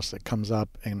trellis that comes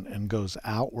up and goes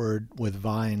outward with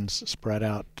vines spread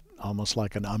out almost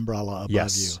like an umbrella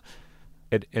above you.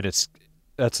 And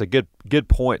that's a good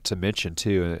point to mention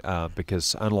too,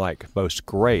 because unlike most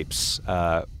grapes,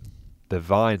 the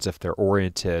vines, if they're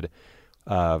oriented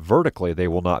vertically, they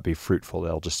will not be fruitful.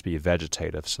 They'll just be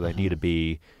vegetative. So they need to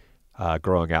be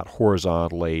growing out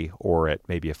horizontally or at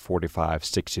maybe a 45,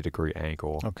 60-degree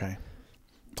angle. Okay,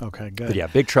 good. But yeah,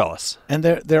 big trellis. And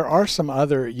there are some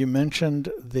other, you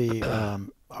mentioned the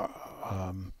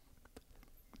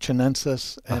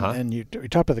chinensis, and you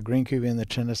talked about the green kiwi and the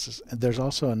chinensis. And there's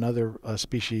also another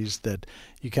species that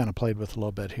you kind of played with a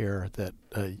little bit here that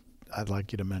I'd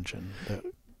like you to mention.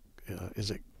 Is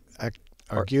it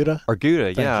Arguta?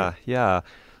 Arguta, yeah.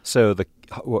 So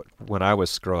when I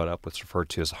was growing up, what's referred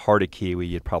to as hardy kiwi,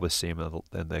 you'd probably see them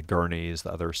in the Gurneys,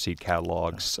 the other seed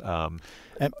catalogs. And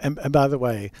by the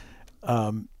way,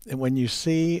 when you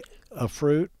see a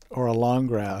fruit or a long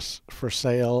grass for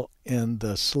sale in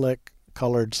the slick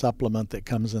colored supplement that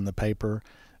comes in the paper,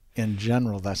 in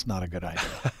general, that's not a good idea.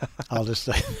 I'll just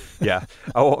say. Yeah,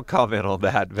 I won't comment on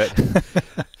that,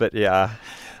 but yeah.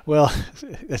 Well,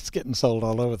 it's getting sold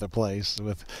all over the place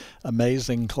with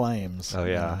amazing claims. Oh,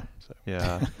 yeah.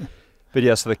 Yeah. But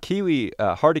yeah, so the kiwi,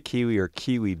 hardy kiwi or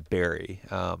kiwi berry,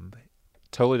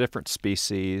 totally different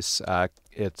species.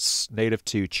 It's native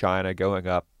to China, going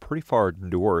up pretty far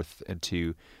north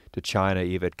to China,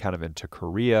 even kind of into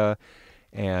Korea,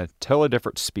 and totally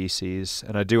different species.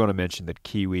 And I do want to mention that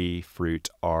kiwi fruit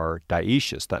are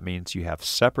dioecious. That means you have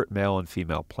separate male and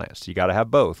female plants. You got to have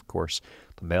both, of course.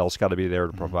 The male's got to be there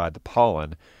to provide the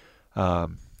pollen. But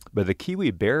the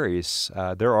kiwi berries,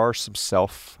 there are some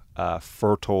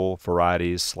self-fertile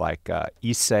varieties like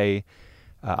Issei.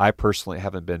 I personally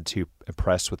haven't been too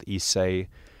impressed with Issei,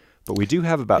 but we do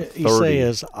have about 30. Issei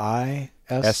is I-S-S-A-I.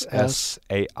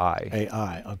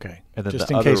 A-I, okay. And then just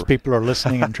in case people are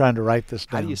listening and trying to write this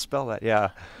down. How do you spell that? Yeah.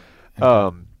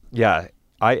 Okay. Yeah,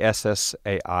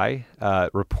 I-S-S-A-I,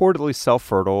 reportedly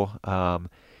self-fertile.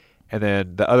 And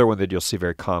then the other one that you'll see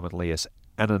very commonly is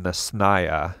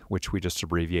Ananasnaya, which we just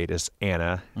abbreviate as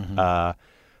Anna.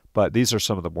 But these are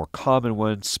some of the more common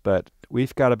ones. But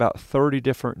we've got about 30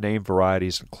 different name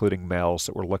varieties, including males,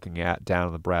 that we're looking at down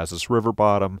in the Brazos River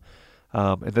bottom.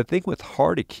 And the thing with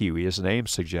hardy kiwi, as the name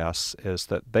suggests, is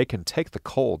that they can take the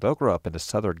cold. They'll grow up into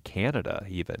southern Canada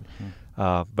even.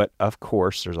 But, of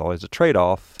course, there's always a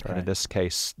trade-off. Right. And in this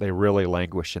case, they really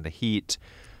languish in the heat.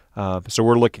 So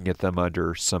we're looking at them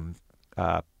under some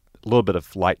little bit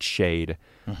of light shade.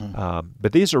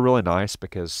 But these are really nice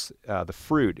because the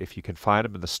fruit, if you can find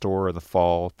them in the store in the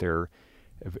fall, they're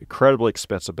incredibly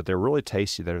expensive, but they're really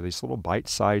tasty. They're these little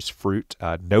bite-sized fruit,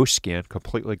 no skin,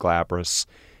 completely glabrous,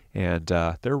 and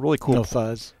they're really cool. No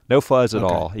fuzz? No fuzz at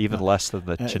all, even less than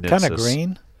the chinensis. Kind of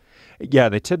green? Yeah,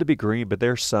 they tend to be green, but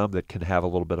there's some that can have a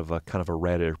little bit of a kind of a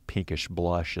red or pinkish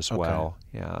blush as well.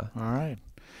 Yeah. All right.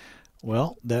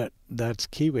 Well, that's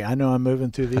kiwi. I know I'm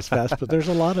moving through these fast, but there's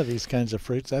a lot of these kinds of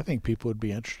fruits I think people would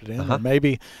be interested in. Or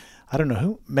maybe, I don't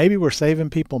know, maybe we're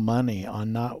saving people money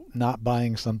on not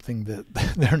buying something that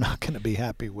they're not going to be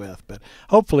happy with. But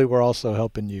hopefully we're also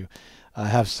helping you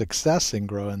have success in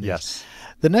growing these. Yes.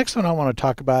 The next one I want to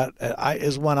talk about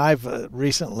is one I've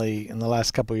recently, in the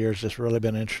last couple of years, just really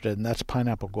been interested in. That's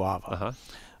pineapple guava.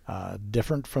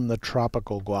 Different from the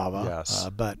tropical guava. Yes.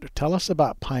 But tell us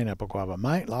about pineapple guava.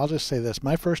 I'll just say this.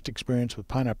 My first experience with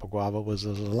pineapple guava was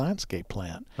as a landscape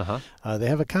plant. They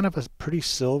have a kind of a pretty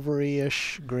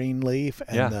silvery-ish green leaf,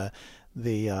 and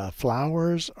the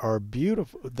flowers are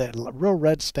beautiful. That real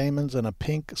red stamens and a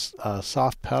pink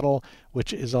soft petal,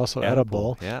 which is also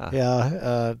edible.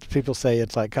 Yeah. People say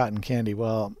it's like cotton candy.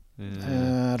 Well,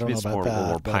 I don't know about that.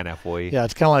 More pineapple-y. Yeah,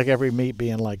 it's kind of like every meat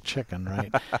being like chicken,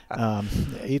 right?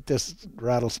 Eat this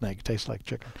rattlesnake, tastes like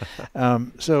chicken.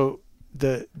 So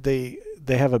the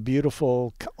they have a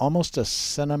beautiful, almost a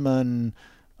cinnamon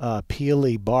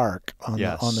peely bark on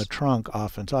the trunk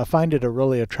often. So I find it a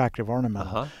really attractive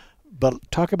ornamental.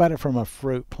 But talk about it from a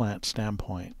fruit plant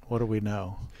standpoint. What do we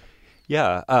know?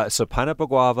 Yeah, so pineapple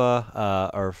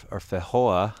guava or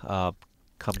feijoa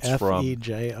comes from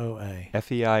F-E-J-O-A.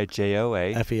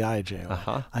 F-E-I-J-O-A.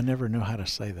 F-E-I-J-O-A. I never know how to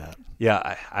say that.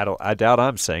 Yeah, I doubt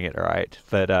I'm saying it right.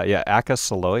 But Aca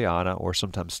saloiana, or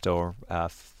sometimes still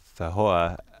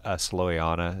Feijoa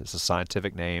saloiana is a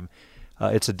scientific name.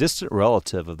 It's a distant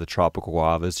relative of the tropical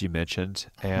guava, as you mentioned.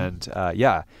 And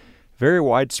very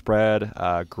widespread,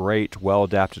 great,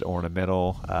 well-adapted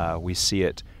ornamental. We see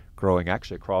it growing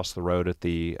actually across the road at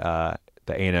the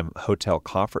A&M Hotel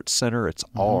Conference Center. It's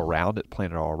all around it,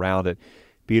 planted all around it.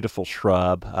 Beautiful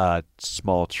shrub,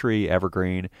 small tree,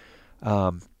 evergreen.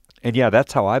 And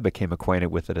that's how I became acquainted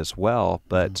with it as well.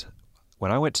 But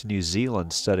when I went to New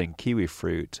Zealand studying kiwi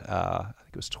fruit, I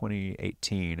think it was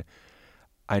 2018,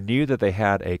 I knew that they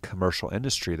had a commercial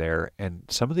industry there, and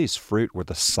some of these fruit were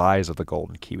the size of the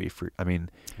golden kiwi fruit. I mean,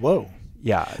 whoa.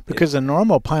 Yeah. Because a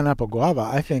normal pineapple guava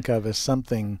I think of as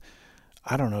something,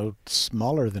 I don't know,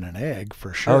 smaller than an egg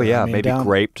for sure. Oh, yeah, maybe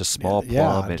grape to small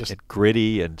plum and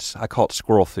gritty, and I call it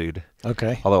squirrel food.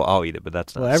 Okay. Although I'll eat it, but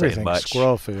that's not saying everything's much.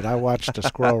 Squirrel food. I watched a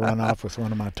squirrel run off with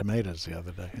one of my tomatoes the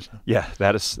other day. So. Yeah,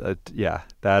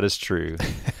 that is true.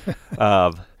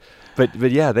 But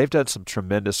they've done some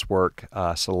tremendous work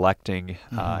selecting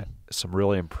some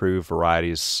really improved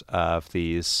varieties of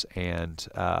these, and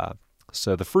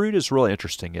so the fruit is really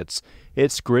interesting.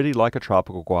 It's gritty like a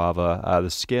tropical guava.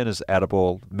 The skin is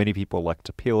edible. Many people like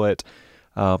to peel it.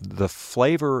 The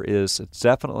flavor it's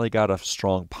definitely got a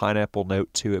strong pineapple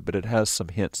note to it, but it has some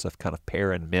hints of kind of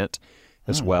pear and mint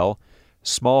as well.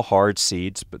 Small hard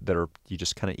seeds, but you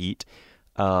just kind of eat.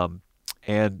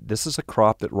 And this is a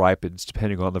crop that ripens,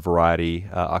 depending on the variety,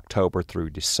 October through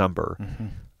December.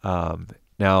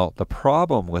 Now, the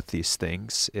problem with these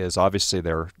things is obviously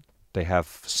they have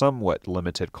somewhat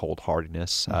limited cold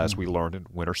hardiness, as we learned in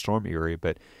Winter Storm Erie.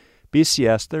 But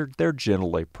BCS, they're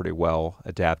generally pretty well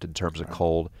adapted in terms of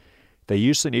cold. They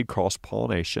usually need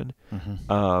cross-pollination.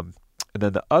 And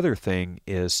then the other thing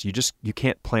is you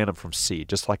can't plant them from seed,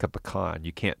 just like a pecan.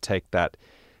 You can't take that,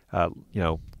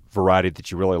 variety that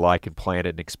you really like and plant it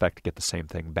and expect to get the same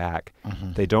thing back.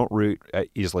 They don't root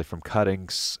easily from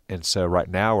cuttings, and so right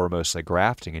now we're mostly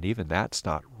grafting, and even that's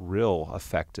not real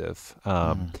effective.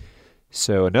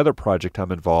 So another project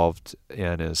I'm involved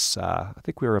in is I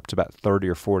think we were up to about 30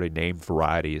 or 40 named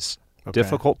varieties.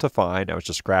 Difficult to find. I was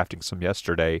just grafting some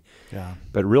yesterday,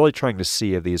 but really trying to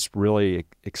see of these really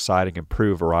exciting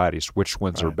improved varieties, which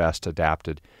ones are best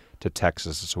adapted to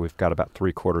Texas. So we've got about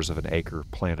 3/4 of an acre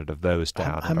planted of those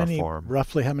down on our farm.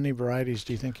 Roughly how many varieties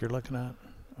do you think you're looking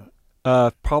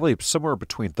at? Probably somewhere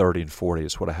between 30 and 40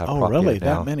 is what I have. Oh, really?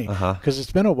 That many? Because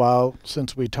it's been a while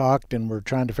since we talked, and we're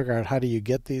trying to figure out how do you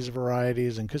get these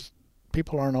varieties, and because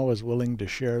people aren't always willing to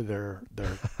share their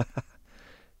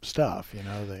stuff,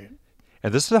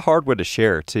 And this is a hard one to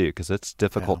share, too, because it's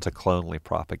difficult to clonally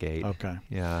propagate. Okay.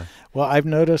 Yeah. Well, I've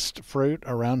noticed fruit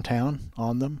around town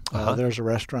on them. There's a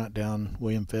restaurant down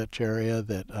William Fitch area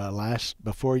that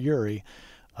before Uri,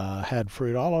 had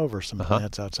fruit all over some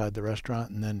plants outside the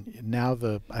restaurant. And then now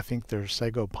I think there's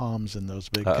sago palms in those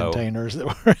big containers that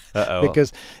were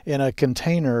because in a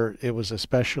container, it was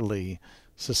especially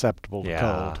susceptible to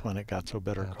cold when it got so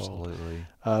bitter cold. Absolutely.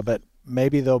 But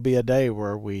maybe there'll be a day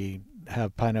where we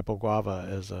have pineapple guava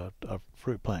as a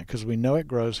fruit plant, because we know it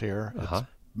grows here. It's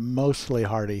mostly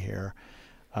hardy here.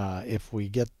 If we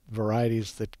get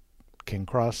varieties that can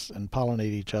cross and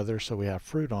pollinate each other so we have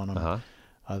fruit on them,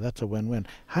 that's a win-win.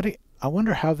 I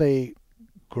wonder how they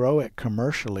grow it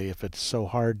commercially if it's so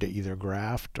hard to either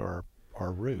graft or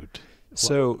root.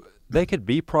 So they could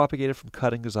be propagated from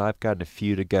cuttings. I've gotten a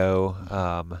few to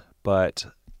go, but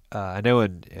I know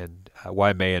in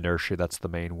Waimea Nursery, that's the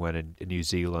main one in New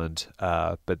Zealand,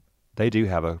 but they do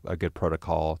have a good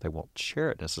protocol. They won't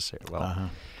share it necessarily well.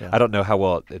 I don't know how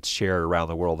well it's shared around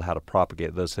the world, how to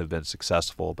propagate. Those have been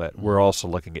successful, but we're also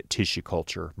looking at tissue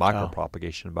culture,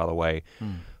 micropropagation, by the way.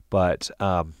 But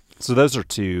so those are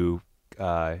two,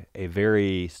 a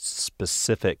very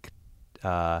specific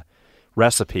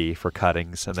recipe for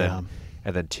cuttings, and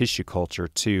then tissue culture,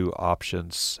 two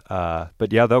options. But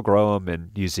they'll grow them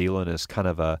in New Zealand as kind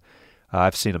of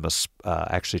I've seen them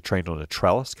actually trained on a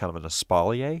trellis, kind of an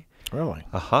espalier. Really?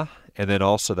 And then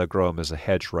also they'll grow them as a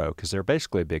hedgerow because they're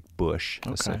basically a big bush,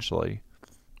 essentially.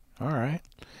 All right.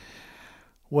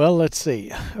 Well, let's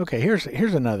see. Okay, here's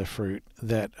another fruit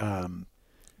that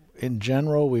in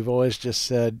general we've always just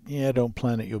said, don't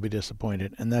plant it, you'll be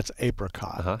disappointed, and that's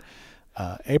apricot.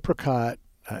 Apricot,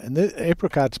 and the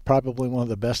apricot's probably one of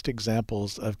the best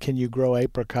examples of, can you grow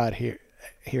apricot here?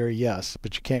 Here, yes,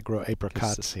 but you can't grow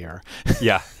apricots here.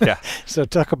 Yeah. So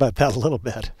talk about that a little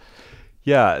bit.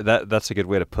 Yeah, that's a good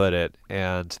way to put it.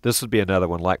 And this would be another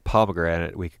one like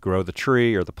pomegranate. We could grow the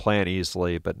tree or the plant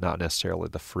easily, but not necessarily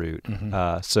the fruit.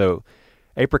 So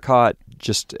apricot,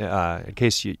 just in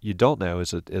case you don't know,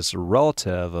 is a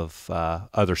relative of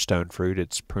other stone fruit.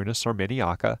 It's Prunus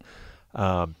armeniaca.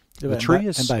 The tree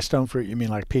is, and by stone fruit you mean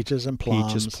like peaches and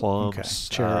plums. Peaches, plums,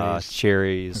 okay.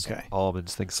 cherries, okay.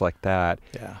 almonds, things like that.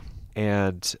 Yeah.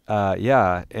 And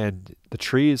and the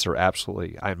trees are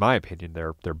absolutely, in my opinion,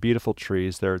 they're beautiful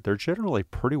trees. They're generally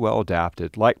pretty well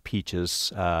adapted, like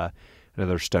peaches and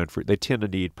other stone fruit. They tend to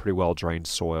need pretty well drained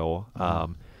soil,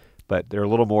 but they're a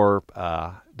little more.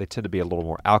 They tend to be a little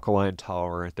more alkaline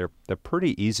tolerant. They're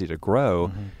pretty easy to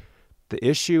grow. The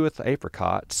issue with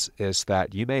apricots is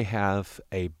that you may have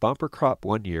a bumper crop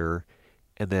one year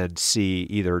and then see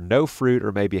either no fruit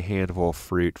or maybe a handful of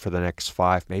fruit for the next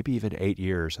 5, maybe even 8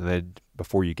 years, and then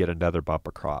before you get another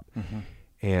bumper crop.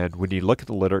 And when you look at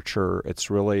the literature, it's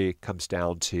really comes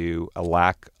down to a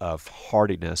lack of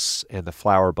hardiness in the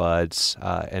flower buds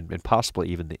and possibly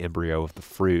even the embryo of the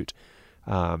fruit.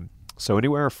 So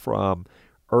anywhere from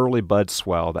early bud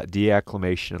swell, that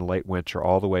deacclimation in late winter,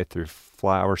 all the way through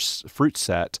fruit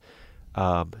set,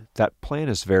 that plant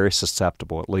is very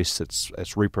susceptible, at least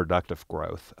its reproductive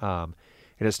growth. And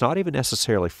it's not even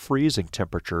necessarily freezing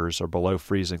temperatures or below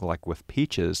freezing like with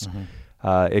peaches.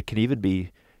 It can even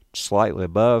be slightly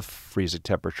above freezing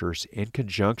temperatures in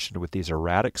conjunction with these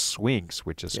erratic swings,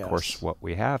 which is, of course, what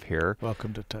we have here.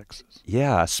 Welcome to Texas.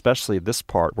 Yeah, especially this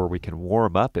part where we can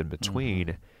warm up in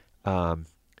between.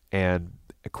 And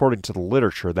according to the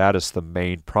literature, that is the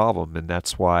main problem, and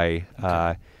that's why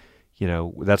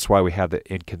that's why we have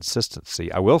the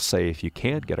inconsistency. I will say, if you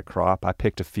can get a crop, I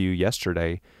picked a few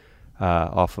yesterday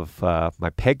off of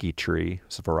my Peggy tree,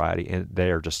 it's a variety, and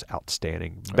they are just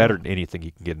outstanding, better than anything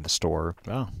you can get in the store.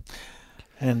 Wow.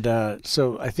 And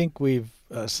so I think we've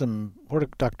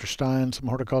Dr. Stein, some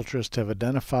horticulturists have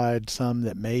identified some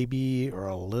that maybe are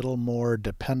a little more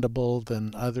dependable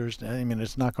than others. I mean,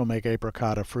 it's not going to make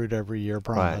apricot a fruit every year,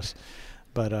 promise,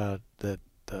 but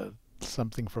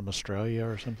something from Australia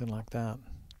or something like that.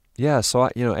 Yeah, so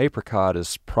apricot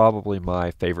is probably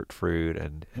my favorite fruit,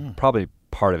 and probably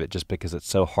part of it just because it's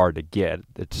so hard to get.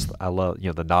 I love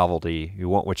the novelty. You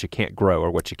want what you can't grow or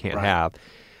what you can't have.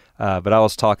 But I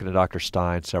was talking to Dr.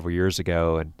 Stein several years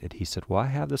ago, and he said, well, I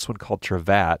have this one called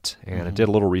Travat, and I did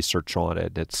a little research on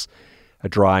it. It's a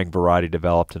drying variety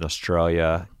developed in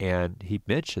Australia, and he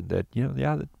mentioned that,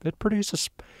 it produces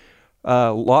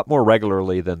a lot more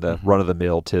regularly than the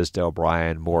run-of-the-mill Tisdale,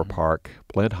 Bryan, Moore Park,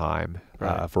 Blenheim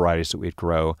varieties that we'd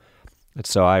grow. And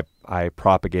so I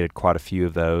propagated quite a few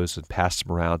of those and passed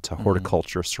them around to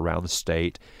horticulturists around the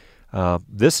state.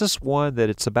 This is one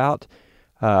that it's about...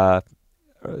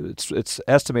 It's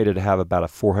estimated to have about a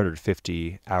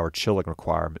 450-hour chilling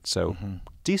requirement, so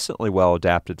decently well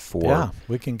adapted for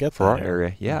we can get for our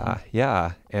area.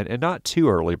 Yeah, and not too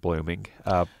early blooming.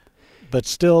 But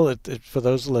still, for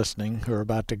those listening who are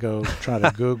about to go try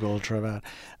to Google Travat,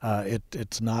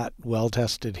 it's not well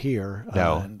tested here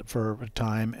for a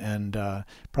time, and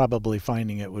probably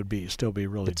finding it would still be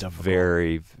really difficult.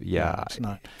 It's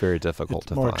not very difficult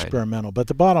to find. More find. Experimental. But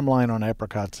the bottom line on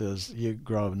apricots is you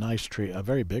grow a nice tree, a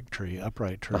very big tree,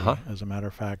 upright tree, as a matter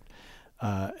of fact,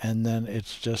 and then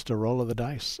it's just a roll of the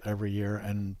dice every year.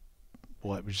 And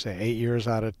what would you say, 8 years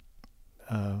out of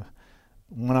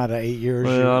 1 out of 8 years,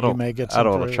 you may get some. I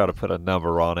don't want to try to put a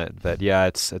number on it, but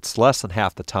it's less than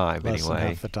half the time anyway. Less than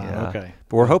half the time, okay.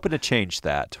 But we're hoping to change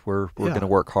that. We're going to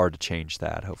work hard to change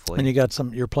that, hopefully.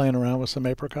 And you're playing around with some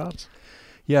apricots?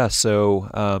 Yeah,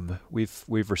 so we've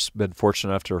been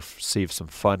fortunate enough to receive some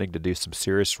funding to do some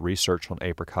serious research on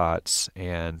apricots,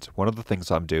 and one of the things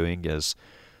I'm doing is,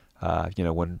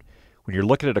 when you're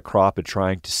looking at a crop and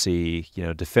trying to see,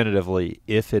 definitively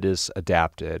if it is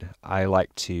adapted,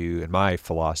 in my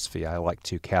philosophy, I like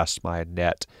to cast my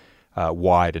net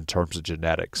wide in terms of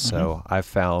genetics. So I've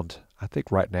found, I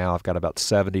think right now I've got about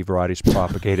 70 varieties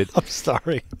propagated. I'm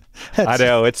sorry. I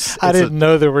know I didn't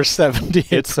know there were 70.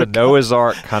 It's a Noah's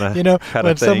Ark kind of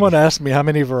when someone asks me how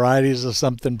many varieties of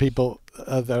something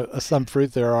some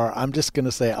fruit there are, I'm just going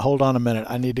to say, hold on a minute,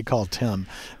 I need to call Tim,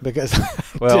 because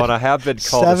and I have been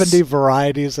called 70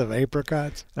 varieties of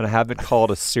apricots, and I have been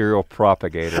called a serial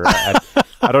propagator.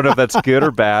 I don't know if that's good or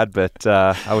bad, but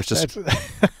I was just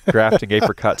grafting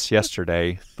apricots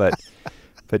yesterday. But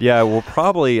But yeah,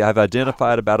 I've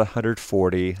identified about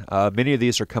 140. Many of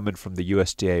these are coming from the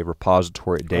USDA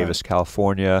repository at Davis,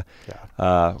 California.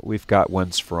 Yeah. We've got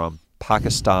ones from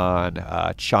Pakistan,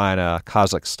 China,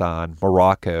 Kazakhstan,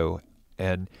 Morocco,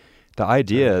 and the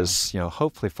idea is,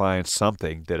 hopefully find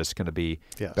something that is going to be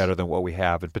better than what we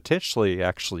have, and potentially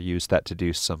actually use that to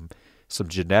do some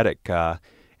genetic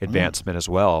advancement as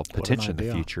well, potentially in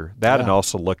the future. That and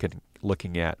also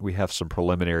looking at, we have some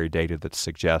preliminary data that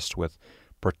suggests with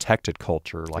protected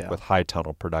culture, like with high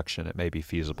tunnel production, it may be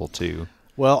feasible too.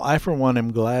 Well, I, for one,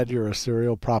 am glad you're a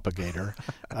serial propagator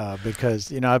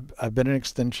because, I've been in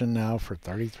extension now for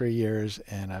 33 years,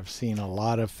 and I've seen a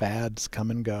lot of fads come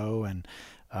and go, and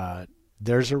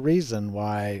there's a reason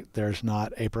why there's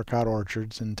not apricot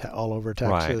orchards all over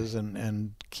Texas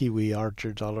and kiwi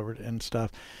orchards all over and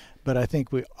stuff. But I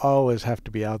think we always have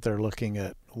to be out there looking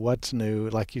at what's new.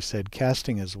 Like you said,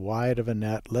 casting as wide of a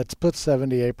net. Let's put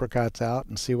 70 apricots out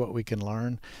and see what we can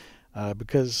learn,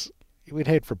 because we'd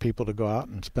hate for people to go out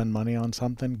and spend money on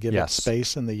something, give it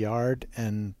space in the yard,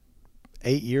 and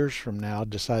 8 years from now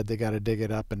decide they got to dig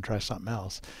it up and try something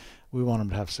else. We want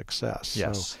them to have success.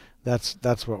 Yes. So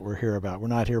that's what we're here about. We're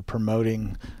not here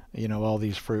promoting, all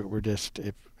these fruit. We're just,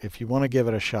 if you want to give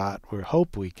it a shot, we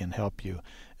hope we can help you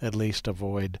at least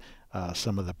avoid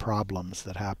some of the problems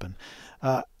that happen.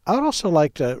 I would also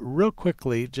like to real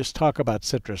quickly just talk about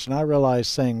citrus. And I realize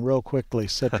saying real quickly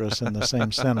citrus in the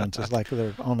same sentence is like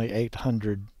there are only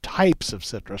 800 types of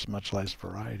citrus, much less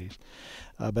varieties.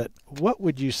 But what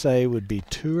would you say would be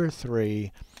 2 or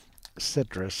 3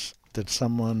 citrus that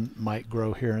someone might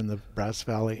grow here in the Brazos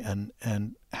Valley,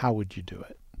 and how would you do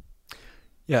it?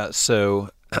 Yeah, so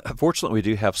fortunately we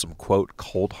do have some, quote,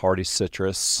 cold hardy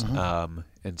citrus.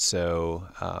 And so,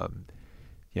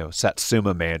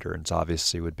 Satsuma mandarins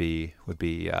obviously would be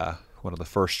one of the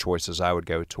first choices I would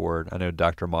go toward. I know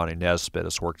Dr. Monty Nesbitt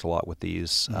has worked a lot with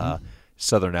these.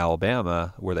 Southern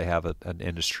Alabama, where they have a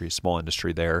small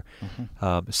industry there.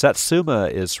 Satsuma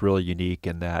is really unique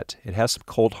in that it has some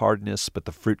cold hardness, but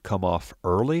the fruit come off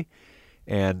early.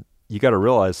 And you got to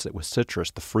realize that with citrus,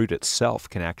 the fruit itself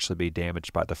can actually be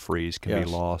damaged by the freeze, can be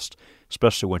lost,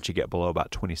 especially once you get below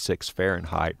about 26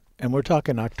 Fahrenheit. And we're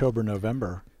talking October,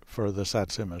 November for the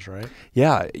Satsumas, right?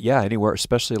 Yeah, anywhere,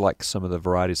 especially like some of the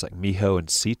varieties like Miho and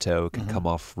Sito can come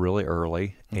off really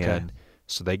early. And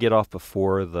so they get off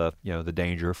before the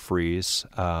danger of freeze,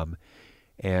 and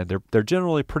they're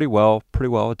generally pretty well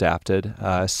adapted,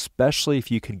 especially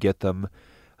if you can get them.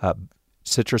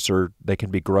 Citrus they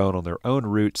can be grown on their own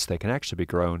roots. They can actually be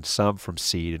grown some from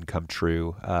seed and come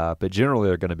true, but generally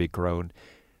they're going to be grown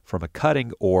from a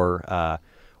cutting or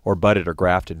budded or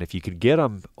grafted. And if you can get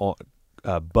them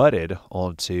budded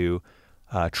onto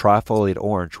trifoliate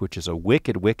orange, which is a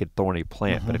wicked thorny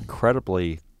plant, but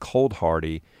incredibly cold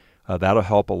hardy. That'll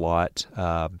help a lot.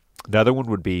 The other one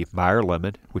would be Meyer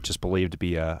lemon, which is believed to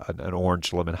be an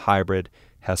orange lemon hybrid,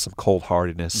 has some cold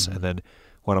hardiness. And then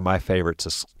one of my favorites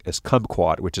is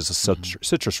kumquat, which is a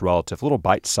citrus relative, a little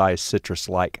bite-sized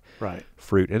citrus-like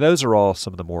fruit. And those are all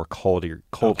some of the more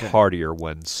hardier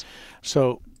ones.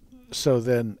 So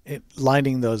then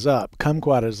lining those up,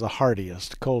 kumquat is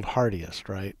the cold hardiest,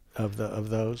 right, of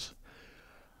those?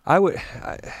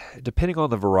 Depending on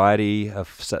the variety of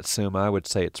Satsuma, I would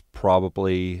say it's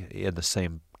probably in the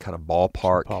same kind of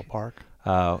ballpark.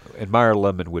 And Meyer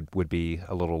lemon would be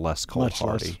a little less cold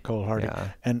hardy. Less cold hardy.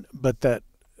 Yeah. But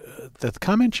the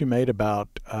comment you made about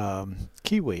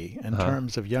kiwi in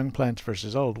terms of young plants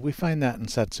versus old, we find that in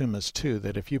Satsumas too,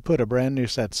 that if you put a brand new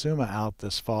Satsuma out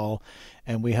this fall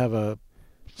and we have a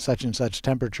such and such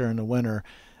temperature in the winter,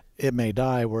 it may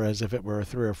die, whereas if it were a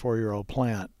 3 or 4 year old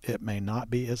plant, it may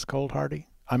not be as cold hardy.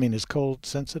 I mean, is cold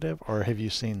sensitive, or have you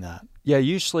seen that? Yeah,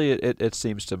 usually it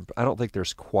seems to. I don't think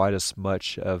there's quite as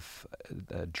much of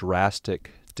a drastic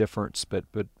difference, but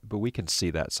we can see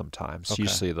that sometimes.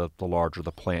 Usually the larger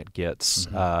the plant gets.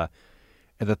 And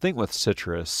the thing with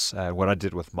citrus, what I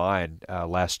did with mine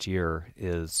last year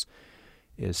is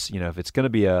if it's going to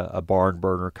be a barn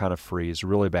burner kind of freeze, a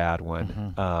really bad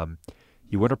one.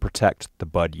 You want to protect the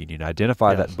bud union.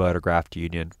 Identify that bud or graft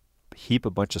union. Heap a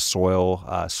bunch of soil.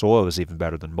 Soil is even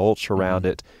better than mulch around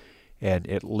it, and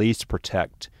at least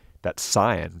protect that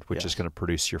cyan, which is going to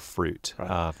produce your fruit.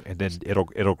 And then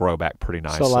it'll grow back pretty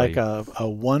nicely. So like a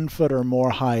 1 foot or more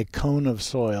high cone of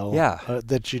soil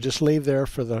that you just leave there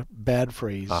for the bad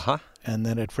freeze. And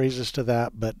then it freezes to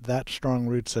that, but that strong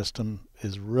root system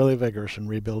is really vigorous in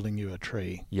rebuilding you a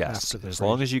tree. Yes, as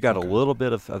long as you got a little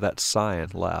bit of that cyan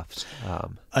left.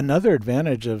 Another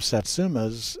advantage of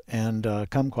Satsumas and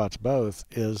kumquats both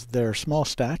is they're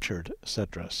small-statured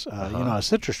citrus. A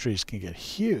citrus trees can get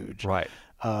huge. Right.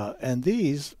 And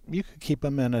these, you could keep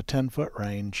them in a 10-foot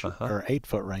range or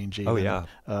 8-foot range even. Oh, yeah.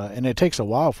 And it takes a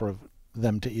while for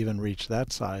them to even reach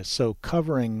that size. So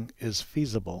covering is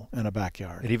feasible in a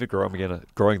backyard. And even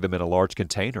growing them in a large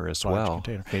container as well.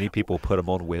 Container. Many people put them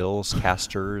on wheels,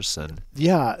 casters, and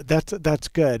yeah, that's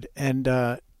good. And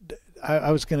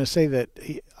I was going to say that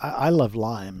I love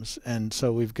limes, and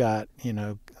so we've got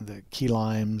the key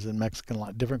limes and Mexican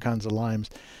lime, different kinds of limes.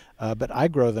 But I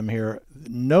grow them here,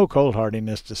 no cold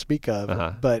hardiness to speak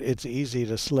of, but it's easy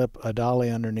to slip a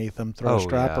dolly underneath them, throw a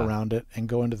strap around it, and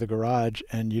go into the garage,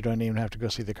 and you don't even have to go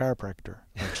see the chiropractor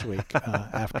next week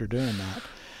after doing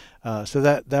that. So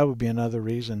that would be another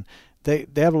reason. They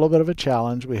have a little bit of a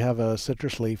challenge. We have a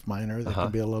citrus leaf miner that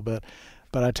can be a little bit,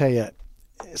 but I tell you,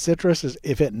 citrus is,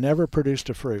 if it never produced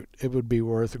a fruit, it would be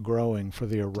worth growing for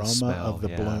the aroma of the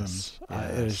blooms.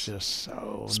 It is just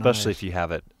so especially nice. if you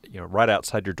have it right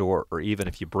outside your door, or even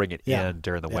if you bring it in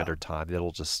during the winter time,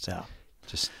 it'll just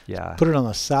put it on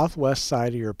the southwest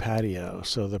side of your patio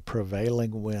so the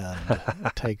prevailing wind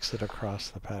takes it across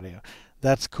the patio.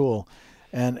 That's cool.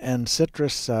 And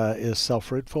citrus is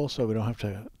self-fruitful, so we don't have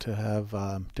to have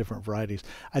different varieties.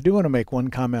 I do want to make one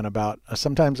comment about,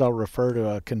 sometimes I'll refer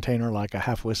to a container like a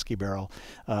half whiskey barrel,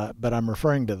 but I'm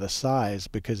referring to the size,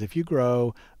 because if you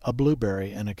grow a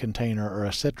blueberry in a container or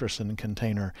a citrus in a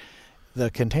container, the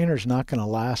container's not going to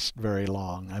last very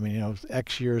long. I mean,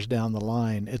 X years down the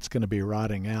line, it's going to be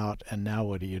rotting out, and now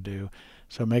what do you do?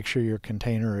 So make sure your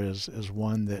container is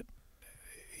one that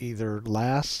either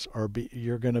lasts, or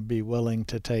you're going to be willing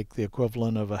to take the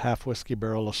equivalent of a half whiskey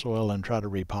barrel of soil and try to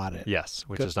repot it. Yes,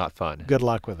 which is not fun. Good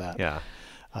luck with that. Yeah.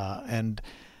 And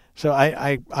so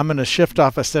I'm going to shift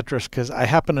off of citrus, because I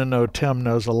happen to know Tim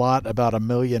knows a lot about 1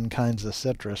 million kinds of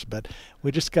citrus, but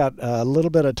we just got a little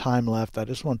bit of time left. I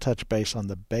just want to touch base on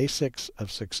the basics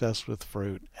of success with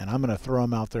fruit, and I'm going to throw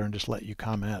them out there and just let you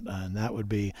comment. And that would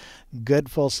be good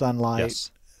full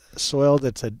sunlight, soil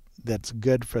that's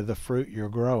good for the fruit you're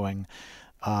growing,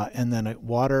 and then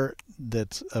water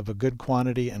that's of a good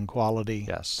quantity and quality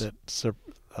that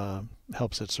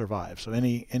helps it survive. So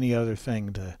any other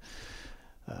thing to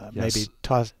maybe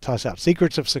toss out?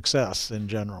 Secrets of success in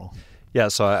general. Yeah,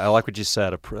 so I like what you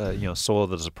said. Soil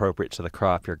that is appropriate to the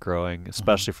crop you're growing,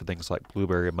 especially for things like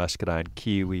blueberry, muscadine,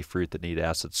 kiwi fruit that need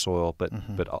acid soil. But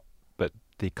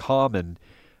the common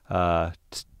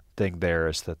thing there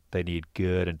is that they need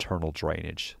good internal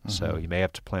drainage. So you may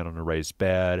have to plant on a raised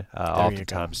bed,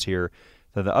 oftentimes here.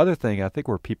 Then the other thing, I think,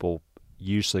 where people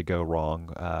usually go wrong,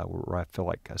 where I feel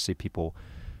like I see people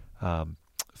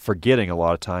forgetting a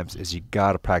lot of times, is you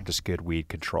got to practice good weed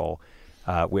control.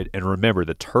 And remember,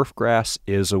 the turf grass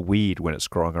is a weed when it's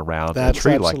growing around a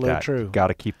tree like that. True. You've got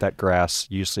to keep that grass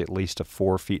usually at least a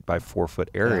 4 feet by 4 foot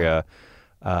area.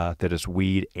 That is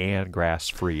weed and grass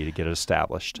free to get it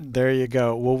established. There you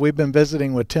go. Well, we've been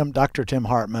visiting with Dr. Tim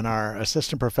Hartmann, our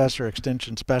assistant professor,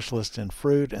 extension specialist in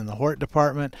fruit in the Hort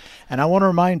department. And I want to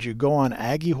remind you, go on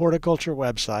Aggie Horticulture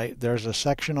website. There's a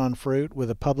section on fruit with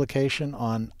a publication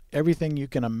on everything you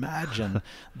can imagine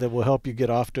that will help you get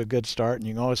off to a good start. And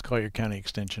you can always call your county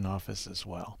extension office as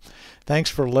well. Thanks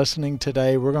for listening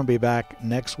today. We're going to be back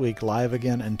next week live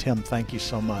again. And Tim, thank you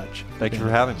so much. Thank you for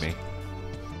having me.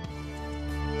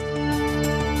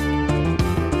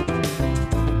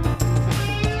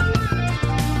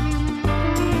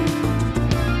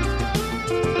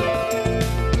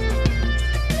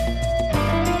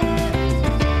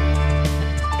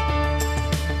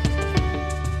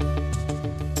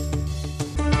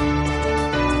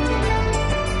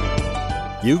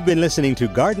 You've been listening to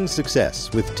Garden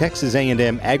Success with Texas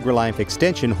A&M AgriLife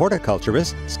Extension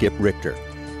horticulturist Skip Richter.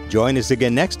 Join us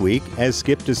again next week as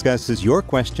Skip discusses your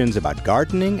questions about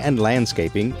gardening and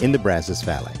landscaping in the Brazos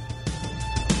Valley.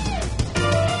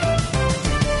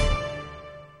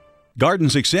 Garden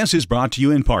Success is brought to you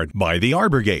in part by the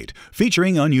Arbor Gate,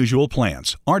 featuring unusual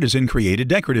plants, artisan-created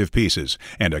decorative pieces,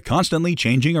 and a constantly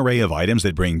changing array of items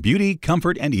that bring beauty,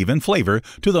 comfort, and even flavor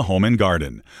to the home and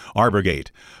garden. Arbor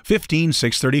Gate,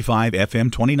 15635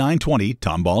 FM 2920,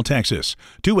 Tomball, Texas,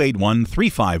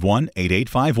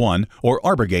 281-351-8851, or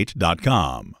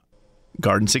arborgate.com.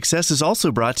 Garden Success is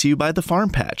also brought to you by the Farm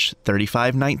Patch,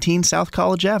 3519 South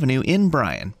College Avenue in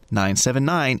Bryan,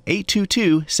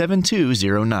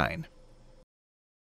 979-822-7209.